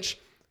the winch,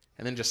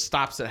 and then just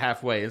stops it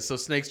halfway. And so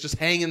Snake's just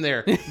hanging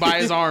there by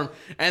his arm,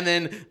 and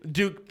then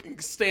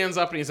Duke stands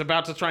up and he's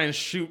about to try and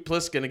shoot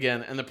Pliskin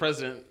again, and the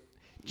president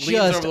leans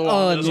Just over the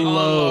wall and just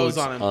unloads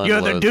on him.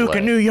 You're the Unloads Duke like-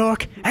 of New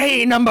York.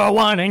 Hey,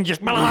 #1, and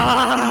just blah,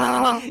 blah,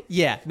 blah, blah.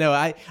 Yeah, no,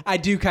 I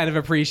do kind of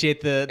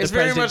appreciate the It's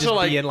very president much just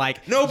like, being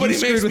like nobody "You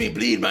screwed makes with me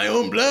bleed my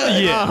own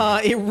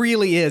blood. It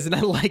really is, and I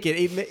like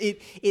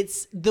it.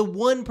 It's the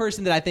one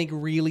person that I think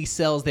really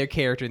sells their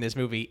character in this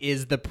movie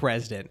is the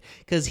president,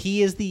 because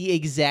he is the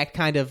exact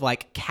kind of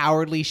like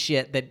cowardly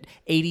shit that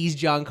 80s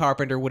John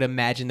Carpenter would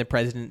imagine the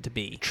president to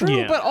be. True,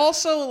 Yeah. but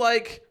also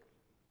like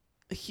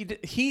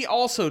he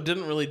also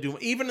didn't really do,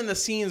 even in the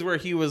scenes where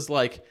he was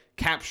like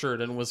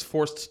captured and was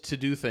forced to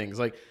do things,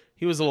 like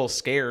he was a little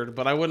scared,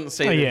 but I wouldn't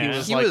say that yeah. he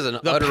was He like was an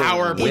the utter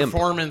power wimp.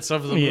 performance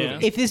of the Yeah.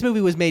 movie. If this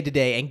movie was made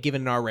today and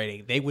given an R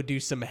rating, they would do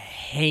some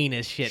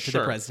heinous shit to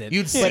the president.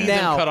 You'd see but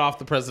now, them cut off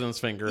the president's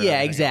finger. and yeah,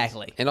 everything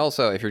exactly. And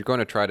also, if you're going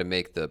to try to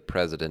make the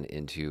president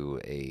into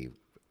a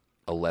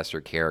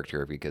lesser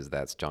character because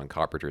that's John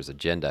Carpenter's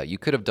agenda, you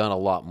could have done a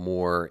lot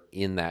more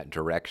in that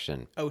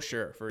direction. Oh,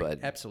 sure, But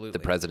absolutely. the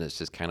president's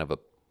just kind of a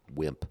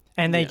wimp.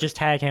 And they just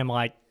had him,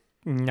 like,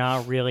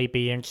 not really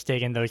be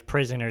interested in those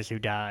prisoners who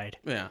died.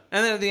 else. Yeah,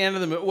 and then at the end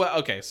of the movie, well,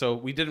 okay, so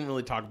we didn't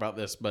really talk about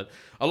this, but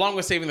along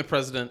with saving the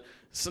president,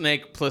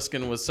 Snake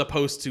Plissken was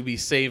supposed to be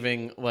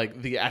saving like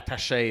the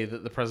attaché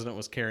that the president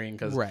was carrying,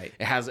 because Right.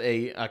 it has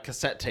a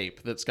cassette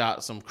tape that's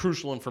got some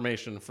crucial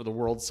information for the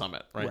World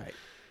Summit, right? Right.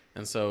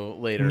 And so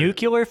later,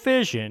 Nuclear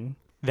fission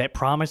that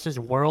promises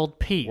world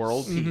peace.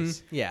 world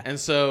peace. Yeah. And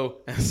so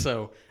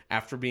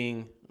after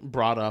being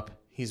brought up,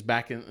 he's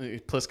back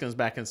in Pliskin's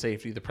back in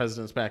safety. The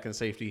president's back in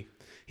safety.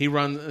 He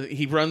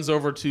runs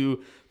over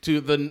to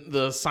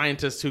the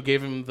scientist who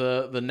gave him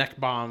the neck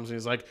bombs. And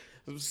he's like,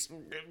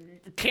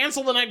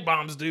 cancel the neck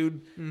bombs,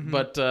 dude.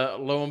 But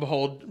lo and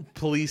behold,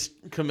 police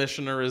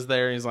commissioner is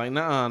there. And he's like,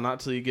 nah, not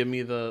till you give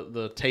me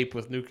the tape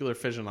with nuclear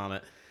fission on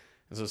it.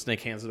 And so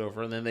Snake hands it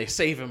over, and then they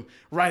save him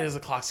right as the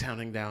clock's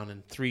counting down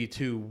in 3,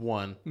 2,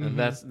 1. And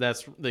that's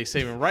they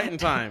save him right in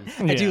time.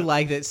 I do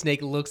like that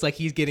Snake looks like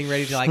he's getting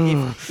ready to like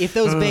if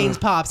those veins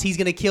pops, he's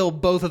gonna kill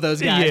both of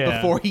those guys Yeah.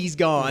 before he's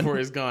gone. Before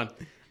he's gone.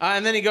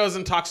 And then he goes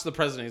and talks to the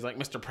president. He's like,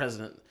 Mr.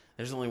 President,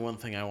 there's only one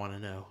thing I want to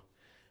know.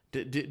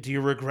 Do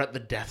you regret the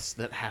deaths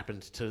that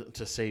happened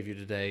to save you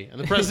today? And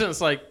the president's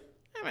like,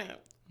 I mean,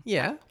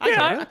 Yeah.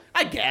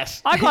 I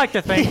guess. I'd like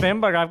to thank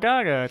them, but I've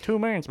got 2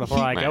 minutes before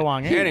I go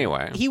on in.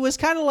 Anyway, He was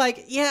kind of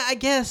like, yeah, I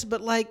guess,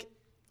 but like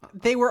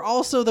they were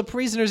also the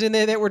prisoners in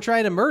there that were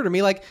trying to murder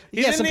me. Like, He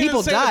yeah, didn't some even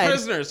people say the died.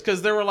 prisoners,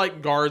 because there were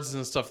like guards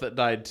and stuff that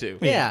died too.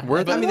 Yeah, Were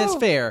I there? mean that's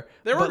fair.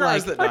 There were But,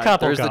 guys like, that A died.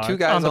 couple there's the guards two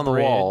guys on the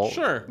bridge. wall.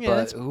 Sure. Yeah, But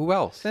that's- who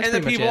else? That's And the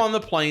pretty much people it. on the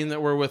plane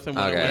that were with him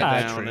when it Okay. went Ah,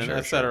 down, true, and sure,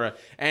 etc.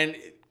 And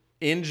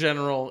in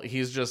general,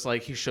 he's just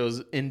like, he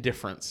shows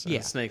indifference. And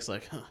Yeah. Snake's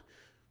like, huh,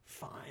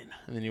 fine.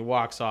 And then he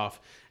walks off.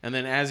 And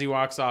then as he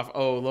walks off,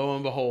 oh, lo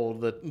and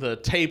behold, the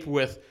tape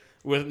with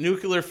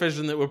nuclear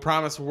fission that would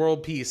promise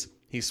world peace,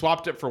 he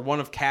swapped it for one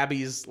of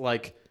Cabby's,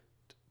 like,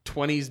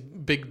 20s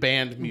big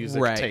band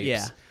music tapes.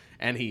 Yeah.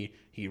 And he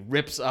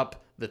rips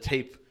up the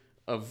tape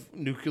of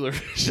nuclear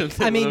fission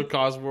that would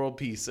cause world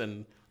peace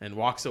and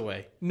walks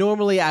away.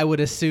 Normally, I would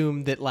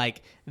assume that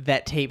like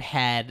that tape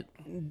had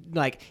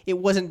like it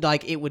wasn't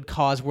like it would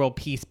cause world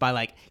peace by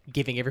like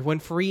giving everyone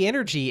free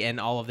energy and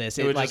all of this.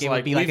 It would be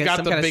like we've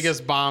got the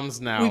biggest bombs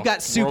now. We've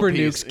got super World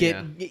nukes.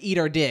 peace. Eat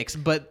our dicks.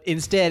 But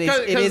instead,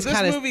 it is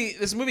kind of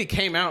this movie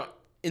came out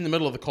in the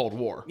middle of the Cold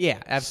War. Yeah,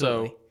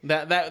 absolutely. So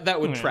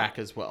that would track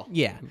as well.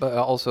 Yeah. But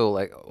also,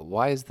 like,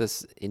 why is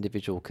this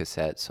individual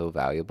cassette so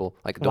valuable?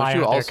 Like, don't Why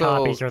you aren't also there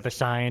copies or the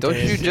scientists?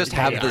 don't you just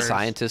have the papers?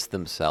 scientists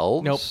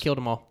themselves? Nope. Killed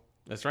them all.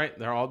 That's right.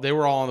 They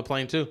were all on the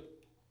plane too.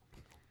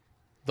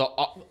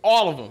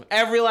 All of them,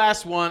 every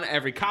last one,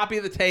 every copy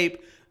of the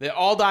tape, they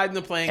all died in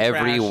the plane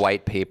Every crash.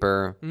 white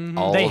paper,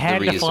 all They of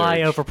had the to research.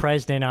 fly over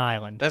President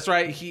Island. That's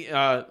right. He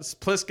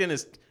Pliskin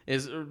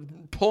is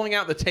pulling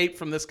out the tape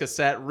from this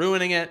cassette,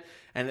 ruining it,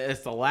 and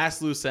it's the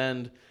last loose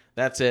end.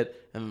 That's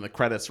it, and then the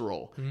credits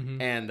roll.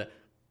 And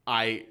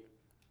I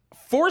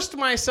forced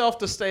myself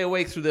to stay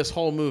awake through this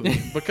whole movie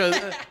because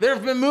there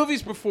have been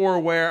movies before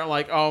where,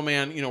 like, oh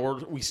man,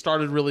 we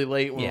started really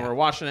late when we were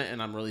watching it,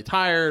 and I'm really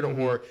tired,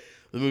 or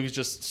the movie's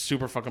just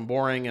super fucking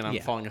boring and I'm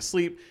falling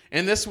asleep.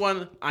 And this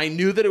one, I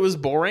knew that it was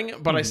boring,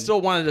 but I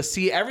still wanted to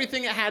see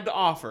everything it had to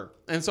offer.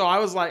 And so I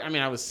was like,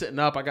 I was sitting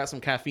up, I got some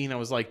caffeine, I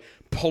was like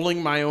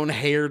pulling my own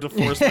hair to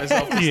force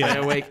myself to stay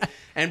awake.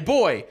 And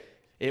boy,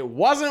 it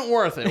wasn't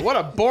worth it. What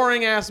a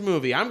boring ass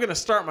movie. I'm going to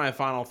start my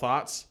final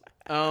thoughts.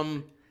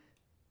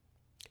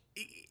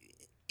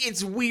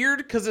 It's weird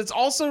because it's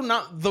also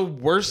not the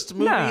worst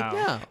movie.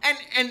 No.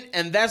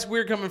 And that's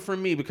weird coming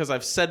from me because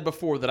I've said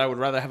before that I would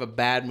rather have a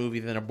bad movie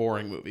than a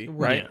boring movie,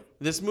 right? Yeah.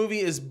 This movie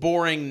is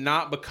boring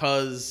not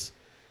because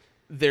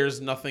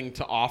there's nothing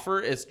to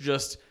offer. It's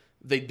just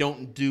they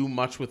don't do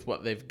much with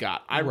what they've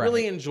got. I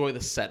really enjoy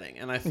the setting,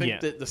 and I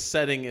think that the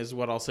setting is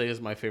what I'll say is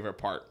my favorite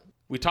part.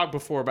 We talked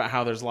before about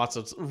how there's lots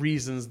of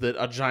reasons that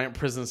a giant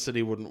prison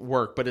city wouldn't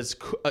work, but it's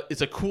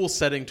a cool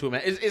setting to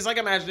imagine. It's like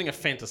imagining a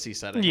fantasy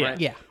setting, right?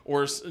 Yeah.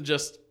 Or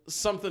just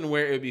something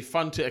where it would be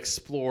fun to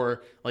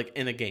explore, like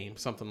in a game,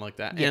 something like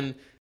that. Yeah. And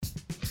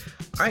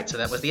All right, so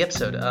that was the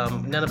episode.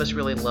 None of us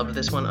really loved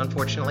this one,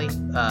 unfortunately.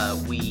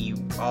 We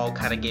all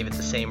kind of gave it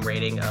the same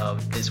rating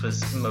of this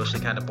was mostly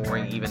kind of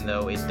boring, even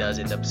though it does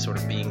end up sort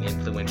of being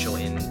influential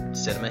in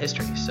cinema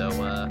history.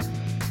 So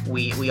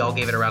we all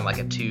gave it around like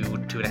a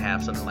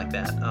 2.5, something like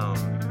that.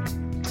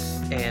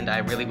 And I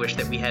really wish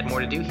that we had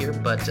more to do here,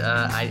 but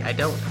I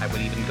don't. I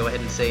would even go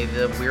ahead and say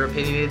the weird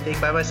opinionated thing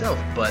by myself,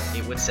 but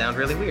it would sound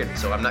really weird,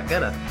 so I'm not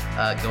gonna.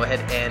 Go ahead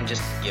and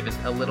just give it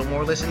a little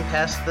more listen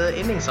past the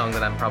ending song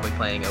that I'm probably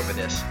playing over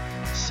this.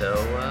 So,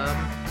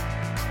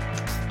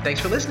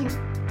 thanks for listening.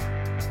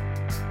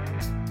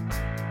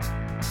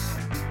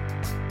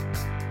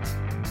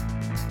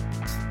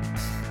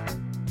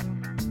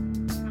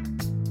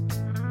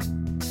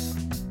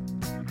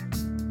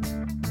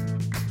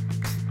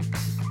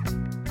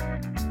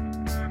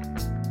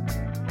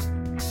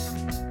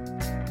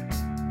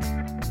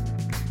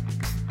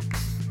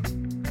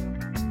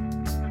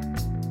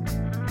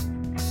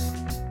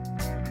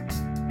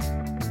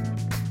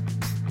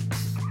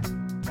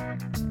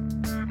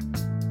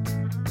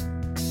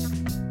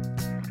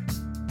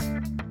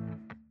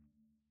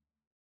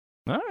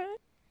 All right.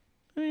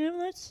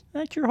 Yeah,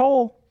 that's your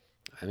whole.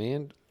 I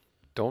mean,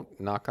 don't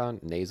knock on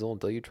nasal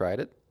until you tried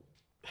it.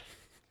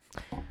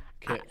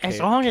 As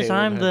long as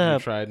I'm the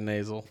tried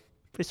nasal.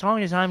 As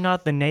long as I'm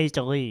not the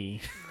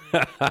nasally.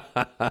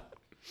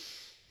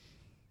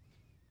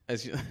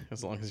 As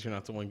long as you're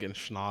not the one getting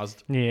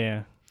schnozzed.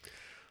 Yeah.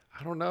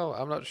 I don't know.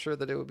 I'm not sure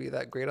that it would be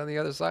that great on the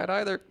other side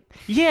either.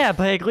 Yeah,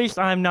 but at least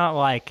I'm not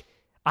like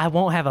I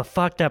won't have a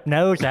fucked up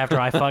nose after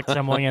I fuck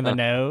someone in the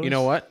nose. You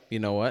know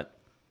what?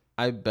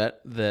 I bet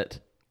that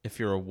if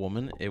you're a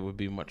woman, it would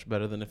be much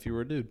better than if you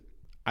were a dude.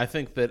 I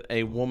think that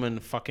a woman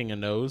fucking a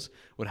nose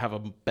would have a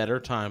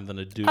better time than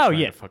a dude trying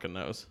to fuck a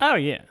nose. Oh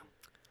yeah.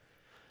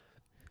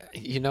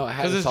 You know, I Because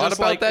hadn't it's thought just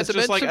about like that it's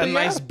just like a dimension,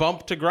 but nice yeah.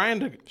 bump to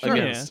grind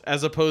against,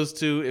 as opposed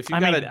to if you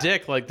got a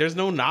dick, like there's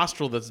no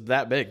nostril that's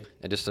that big.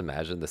 And just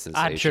imagine the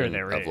I'm sure sensation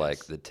there of is.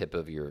 like the tip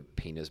of your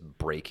penis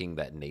breaking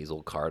that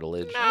nasal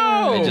cartilage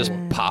No! and just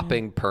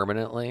popping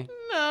permanently.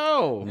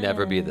 No.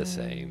 Never be the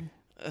same.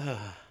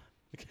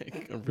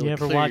 Really You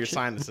ever clear your watch?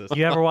 sinuses.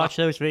 You ever watch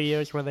those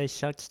videos where they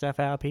suck stuff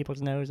out of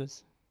people's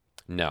noses?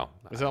 No.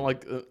 Is that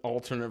like an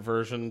alternate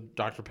version,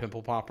 Dr.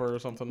 Pimple Popper or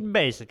something?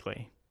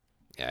 Basically.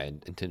 Yeah, I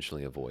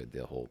intentionally avoid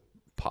the whole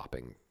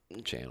popping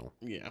channel.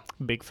 Yeah.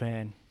 Big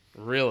fan.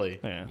 Really?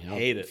 Yeah.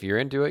 Hate it. If you're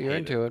into it, you're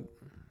into it.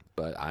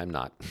 But I'm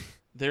not.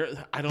 There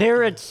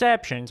are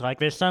exceptions. Like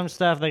there's some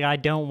stuff that I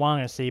don't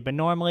want to see, but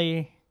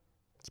normally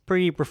it's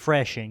pretty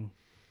refreshing.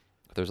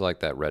 There's like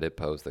that Reddit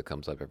post that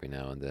comes up every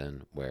now and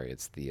then where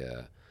it's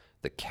the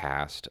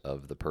cast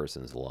of the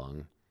person's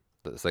lung.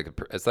 It's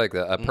like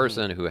a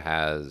person who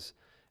has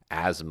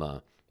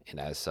asthma, and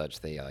as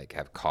such, they like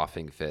have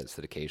coughing fits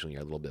that occasionally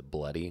are a little bit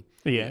bloody.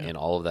 Yeah. And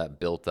all of that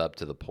built up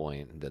to the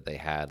point that they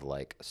had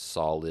like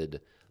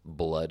solid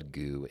blood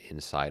goo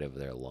inside of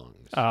their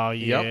lungs. Oh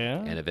Yep. yeah.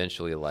 And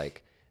eventually,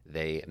 like,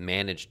 they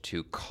managed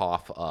to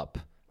cough up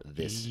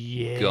this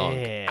Yeah.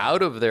 gunk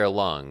out of their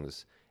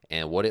lungs.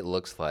 And what it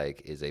looks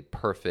like is a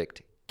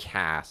perfect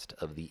cast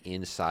of the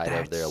inside of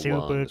That's their super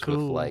lungs with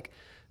cool. like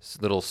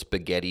little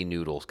spaghetti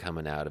noodles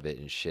coming out of it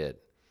and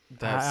shit.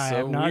 That's I so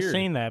have not weird.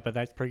 seen that, but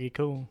that's pretty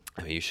cool.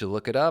 I mean, you should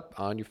look it up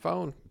on your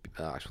phone.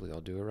 Actually,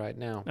 I'll do it right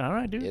now. All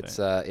right, do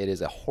that. It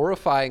is a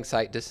horrifying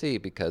sight to see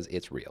because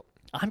it's real.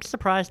 I'm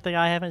surprised that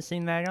I haven't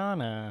seen that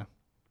on a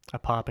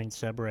popping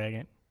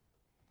subreddit.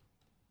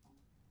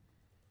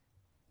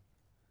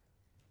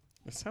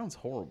 It sounds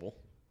horrible.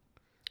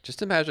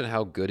 Just imagine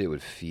how good it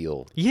would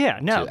feel. Yeah,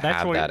 no, To that's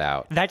have what, that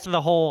out. That's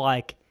the whole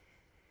like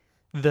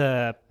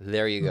the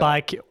There you go.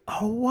 bike.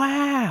 Oh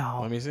wow!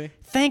 Let me see.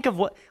 Think of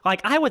what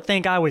I would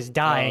think I was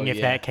dying Oh, if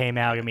yeah. that came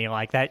out of me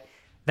like that.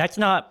 That's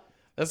not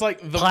That's like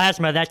the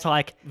plasma. That's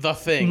like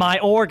thing. my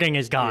organ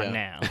is gone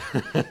Yeah.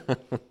 now.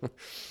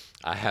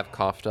 I have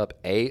coughed up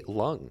a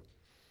lung.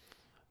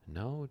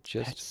 No,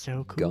 just That's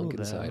so cool, gunk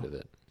inside though. of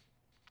it.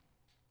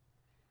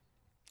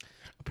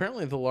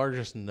 Apparently, the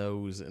largest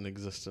nose in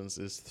existence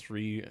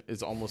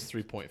is almost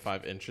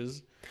 3.5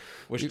 inches,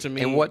 which to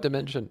me, In what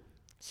dimension?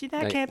 See,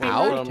 that Like, can't be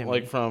out? right to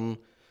me. from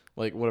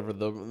whatever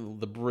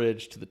the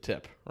bridge to the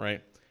tip,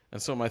 right?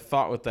 And so my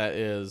thought with that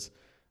is,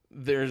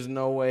 there's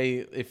no way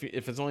if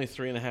it's only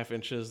 3.5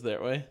 inches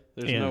that way,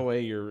 there's Yeah. no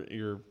way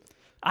you're.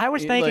 I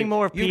was thinking like,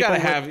 more of people. you gotta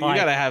with, have like, you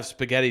gotta have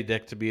spaghetti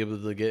dick to be able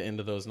to get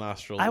into those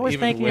nostrils. I was even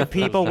thinking with of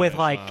people those with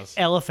giant like schnoz.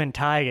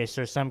 elephantitis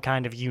or some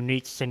kind of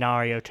unique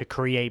scenario to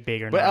create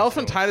bigger. But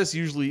nostrils. elephantitis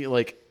usually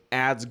like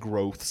adds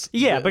growths.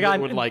 Yeah, that- but that I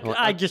would, like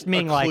I just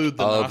mean like occlude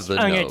the Of nostril.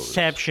 the an nose.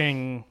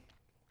 exception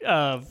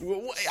of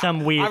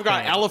some weird. I've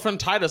got thing.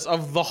 elephantitis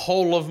of the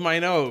whole of my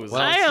nose.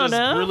 I It's don't just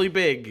know. really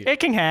big. It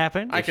can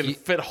happen. I can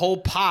fit whole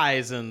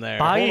pies in there.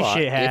 Body Hold on.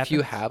 shit happens. If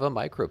you have a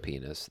micro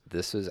penis,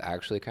 this is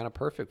actually kind of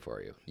perfect for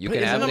you. You But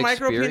can have isn't an a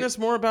micro experience. penis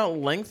more about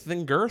length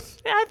than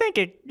girth? I think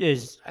it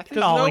is Because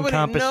all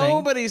encompassing.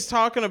 nobody's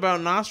talking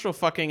about nostril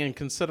fucking and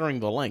considering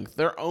the length.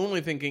 They're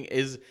only thinking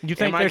is You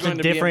think am there's I a going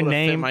to be different able to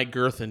fit name? my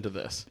girth into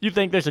this? You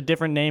think there's a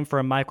different name for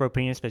a micro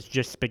penis that's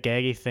just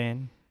spaghetti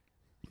thin?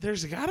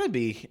 There's gotta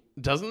be,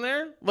 doesn't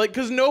there? Like,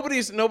 because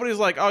nobody's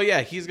like, oh yeah,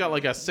 he's got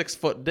like a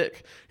 6-foot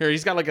dick, or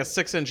he's got like a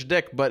 6-inch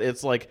dick, but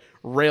it's like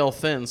rail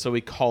thin, so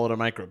we call it a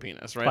micro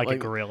penis, right? Like a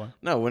gorilla.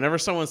 No, whenever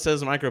someone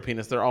says micro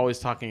penis, they're always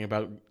talking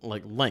about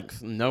like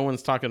length. No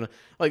one's talking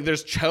like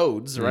there's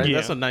chodes, right? Yeah.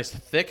 That's a nice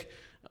thick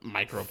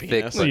micro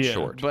penis, but Yeah.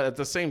 short. But at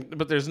the same,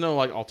 but there's no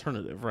like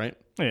alternative, right?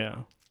 Yeah.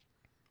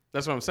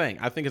 That's what I'm saying.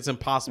 I think it's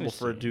impossible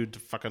for a dude to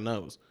fuck a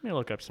nose, Let me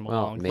look up some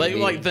Well, long. maybe-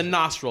 like the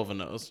nostril of a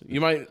nose.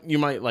 You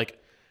might like.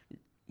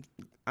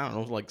 I don't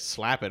know, like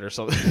slap it or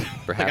something.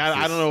 Like, Perhaps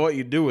I don't know what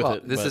you do with Well,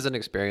 it. this but- is an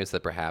experience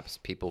that perhaps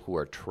people who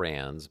are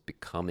trans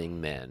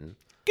becoming men.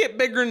 get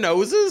bigger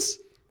noses.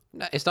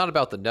 No, it's not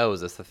about the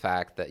nose. It's the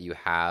fact that you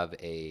have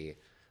a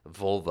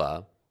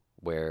vulva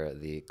where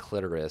the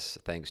clitoris,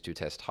 thanks to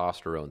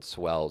testosterone,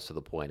 swells to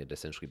the point it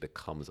essentially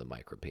becomes a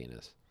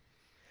micropenis.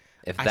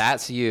 If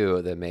that's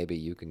you, then maybe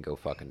you can go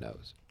fuck a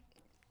nose.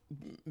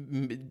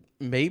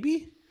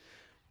 Maybe,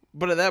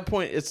 but at that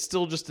point, it's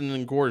still just an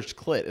engorged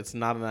clit. It's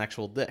not an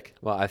actual dick.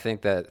 Well, I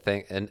think that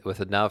and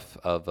with enough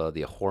of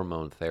the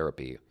hormone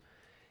therapy,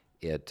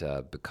 it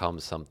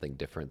becomes something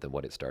different than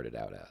what it started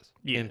out as.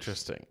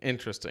 Interesting.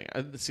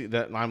 See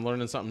that I'm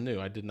learning something new.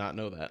 I did not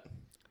know that.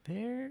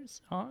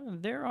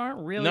 There aren't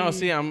really. No,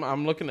 see,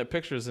 I'm looking at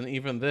pictures, and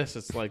even this,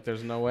 it's like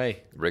there's no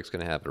way. Rick's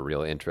going to have a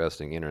real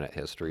interesting internet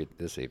history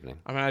this evening.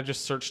 I mean, I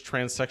just searched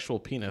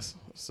transsexual penis.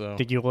 So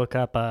Did you look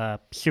up a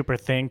super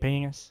thin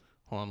penis?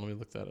 hold on, let me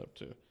look that up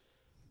too.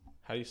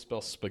 How do you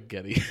spell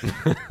spaghetti?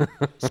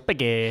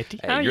 Spaghetti.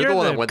 Hey, Oh, you're the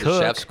one that went to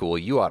cook. chef school.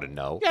 You ought to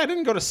know. Yeah, I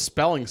didn't go to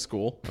spelling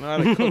school. I know how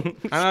to cook.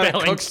 I know how to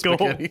Spelling cook school.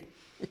 spaghetti.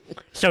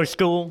 So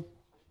school.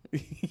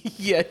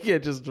 yeah,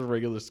 just a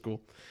regular school.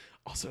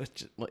 Also, it's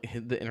just, like,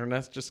 the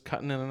internet's just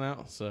cutting in and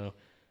out. So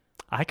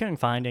I couldn't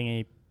find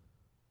any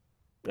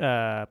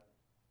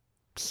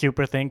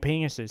super thin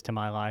penises to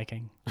my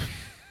liking.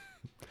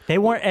 They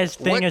weren't as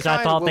thin What as I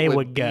kind thought they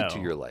would be go. to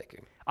your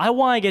liking? I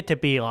wanted it to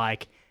be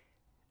like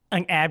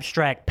an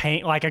abstract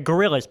paint, like a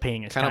gorilla's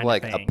penis, Kind of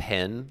like thing. a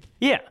pen.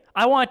 Yeah,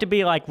 I want it to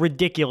be like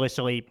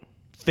ridiculously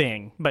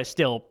thin, but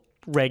still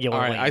regular.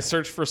 all right, length. I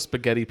searched for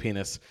spaghetti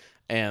penis,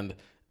 and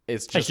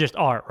it's It's just just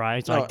art, right?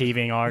 It's No. like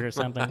DeviantArt or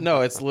something.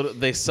 no. It's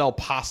they sell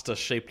pasta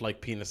shaped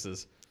like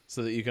penises,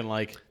 so that you can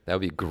like. That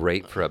would be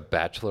great for a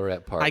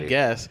bachelorette party. I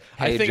guess.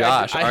 Hey, I think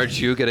Josh, I, aren't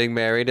you getting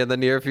married in the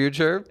near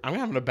future? I'm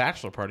having a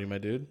bachelor party, my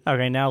dude.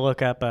 Okay, now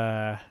look up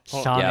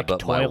Sonic Yeah, but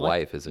toilet. my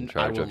wife is in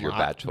charge will of your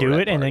not. bachelorette Do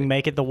it and party. then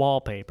make it the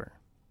wallpaper.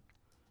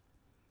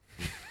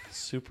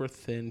 Super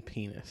thin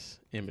penis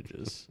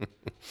images.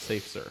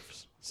 Safe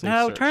surfs. Safe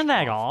No, search turn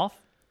that off.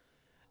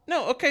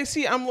 No, okay.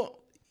 See,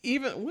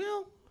 even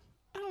well,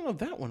 I don't know.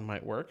 That one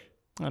might work.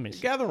 Let me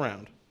see. Gather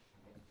round.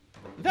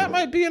 That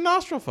might be a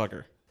nostril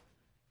fucker.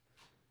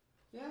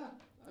 Yeah.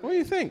 What do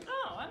you think?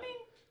 Oh, I mean,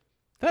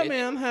 That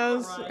man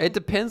has. It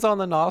depends on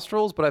the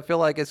nostrils, but I feel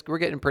like we're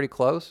getting pretty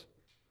close.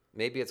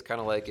 Maybe it's kind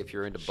of like if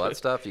you're into butt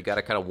stuff, you got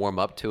to kind of warm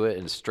up to it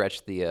and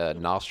stretch the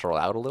nostril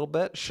out a little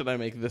bit. Should I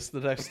make this the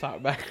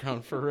desktop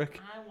background for Rick?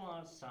 I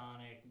want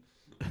Sonic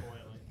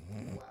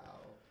toilet. Wow,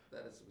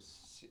 that is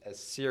a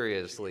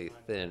seriously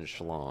thin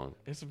schlong.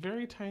 It's a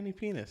very tiny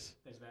penis.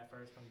 Is that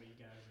first one, but you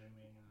guys zoom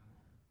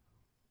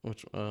in on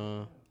Which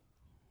Oh,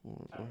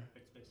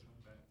 it's this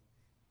one, but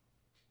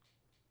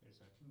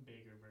there's a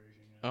bigger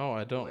version of Oh,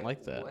 I don't Wait,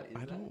 like that. what is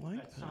I don't like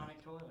That's that.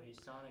 Sonic toilet. He's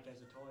Sonic as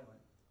a toilet.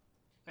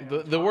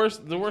 The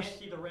worst. You can't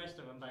see the rest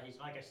of him, but he's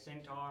like a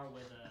centaur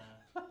with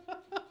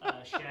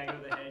a Shaggy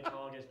the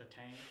Hedgehog as the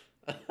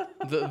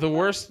tank. The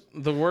worst.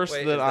 The worst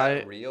Wait, that is I.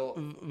 that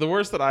real? The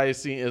worst that I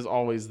see is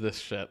always this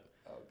shit.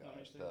 Oh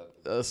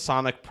gosh,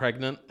 Sonic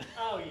pregnant.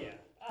 Oh yeah.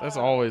 That's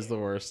always the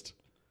worst.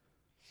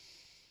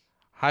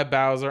 Hi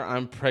Bowser,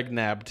 I'm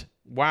pregnabbed.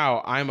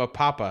 Wow, I'm a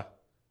papa.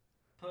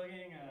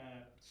 Putting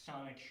a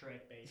Sonic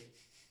Shrek baby.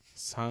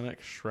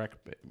 Sonic Shrek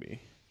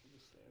baby.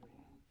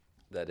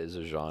 that is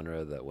a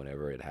genre that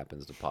whenever it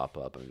happens to pop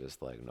up, I'm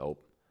just like,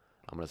 nope.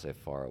 I'm gonna say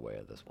far away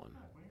at this one.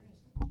 Where is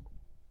it?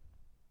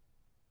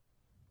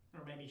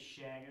 Or maybe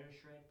Shaggo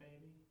Shrek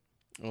baby.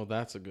 Oh,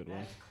 that's a good one.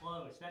 That's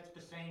close. That's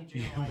the same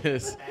general.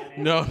 Yes.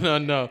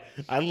 No.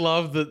 I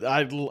love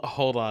the.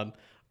 Hold on.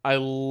 I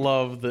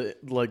love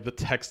the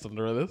text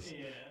under this.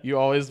 Yeah. You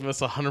always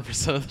miss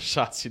 100% of the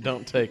shots you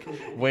don't take.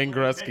 Wayne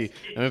Gretzky.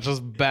 And it's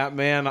just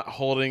Batman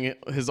holding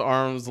his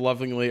arms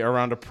lovingly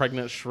around a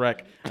pregnant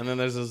Shrek. And then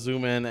there's a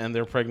zoom in and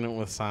they're pregnant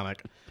with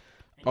Sonic.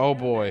 Oh,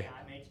 boy.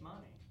 That guy makes money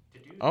to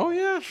do that. Oh,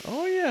 yeah.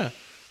 Oh, yeah.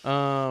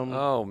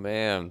 Oh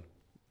man.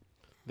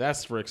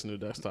 That's Rick's new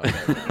desktop.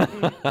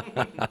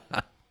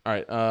 All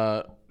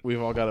right.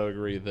 We've all got to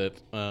agree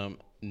that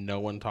no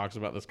one talks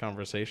about this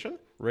conversation.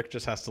 Rick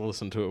just has to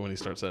listen to it when he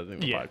starts editing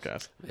the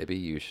podcast. Maybe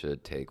you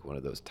should take one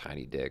of those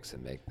tiny dicks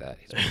and make that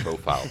his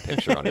profile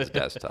picture on his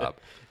desktop.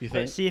 You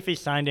think? See if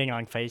he's signed in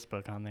on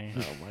Facebook on there.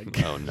 Oh, my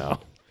God. Oh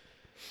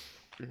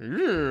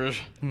no.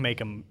 Make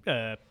him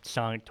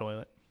Sonic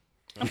toilet.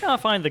 I'm trying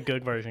to find the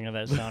good version of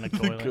that Sonic The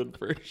toilet. good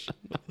version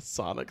of the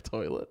Sonic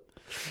toilet.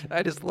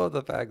 I just love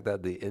the fact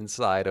that the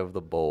inside of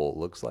the bowl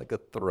looks like a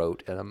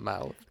throat and a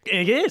mouth.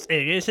 It is.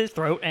 It is his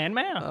throat and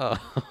mouth.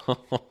 Oh.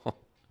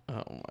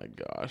 Oh, my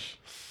gosh.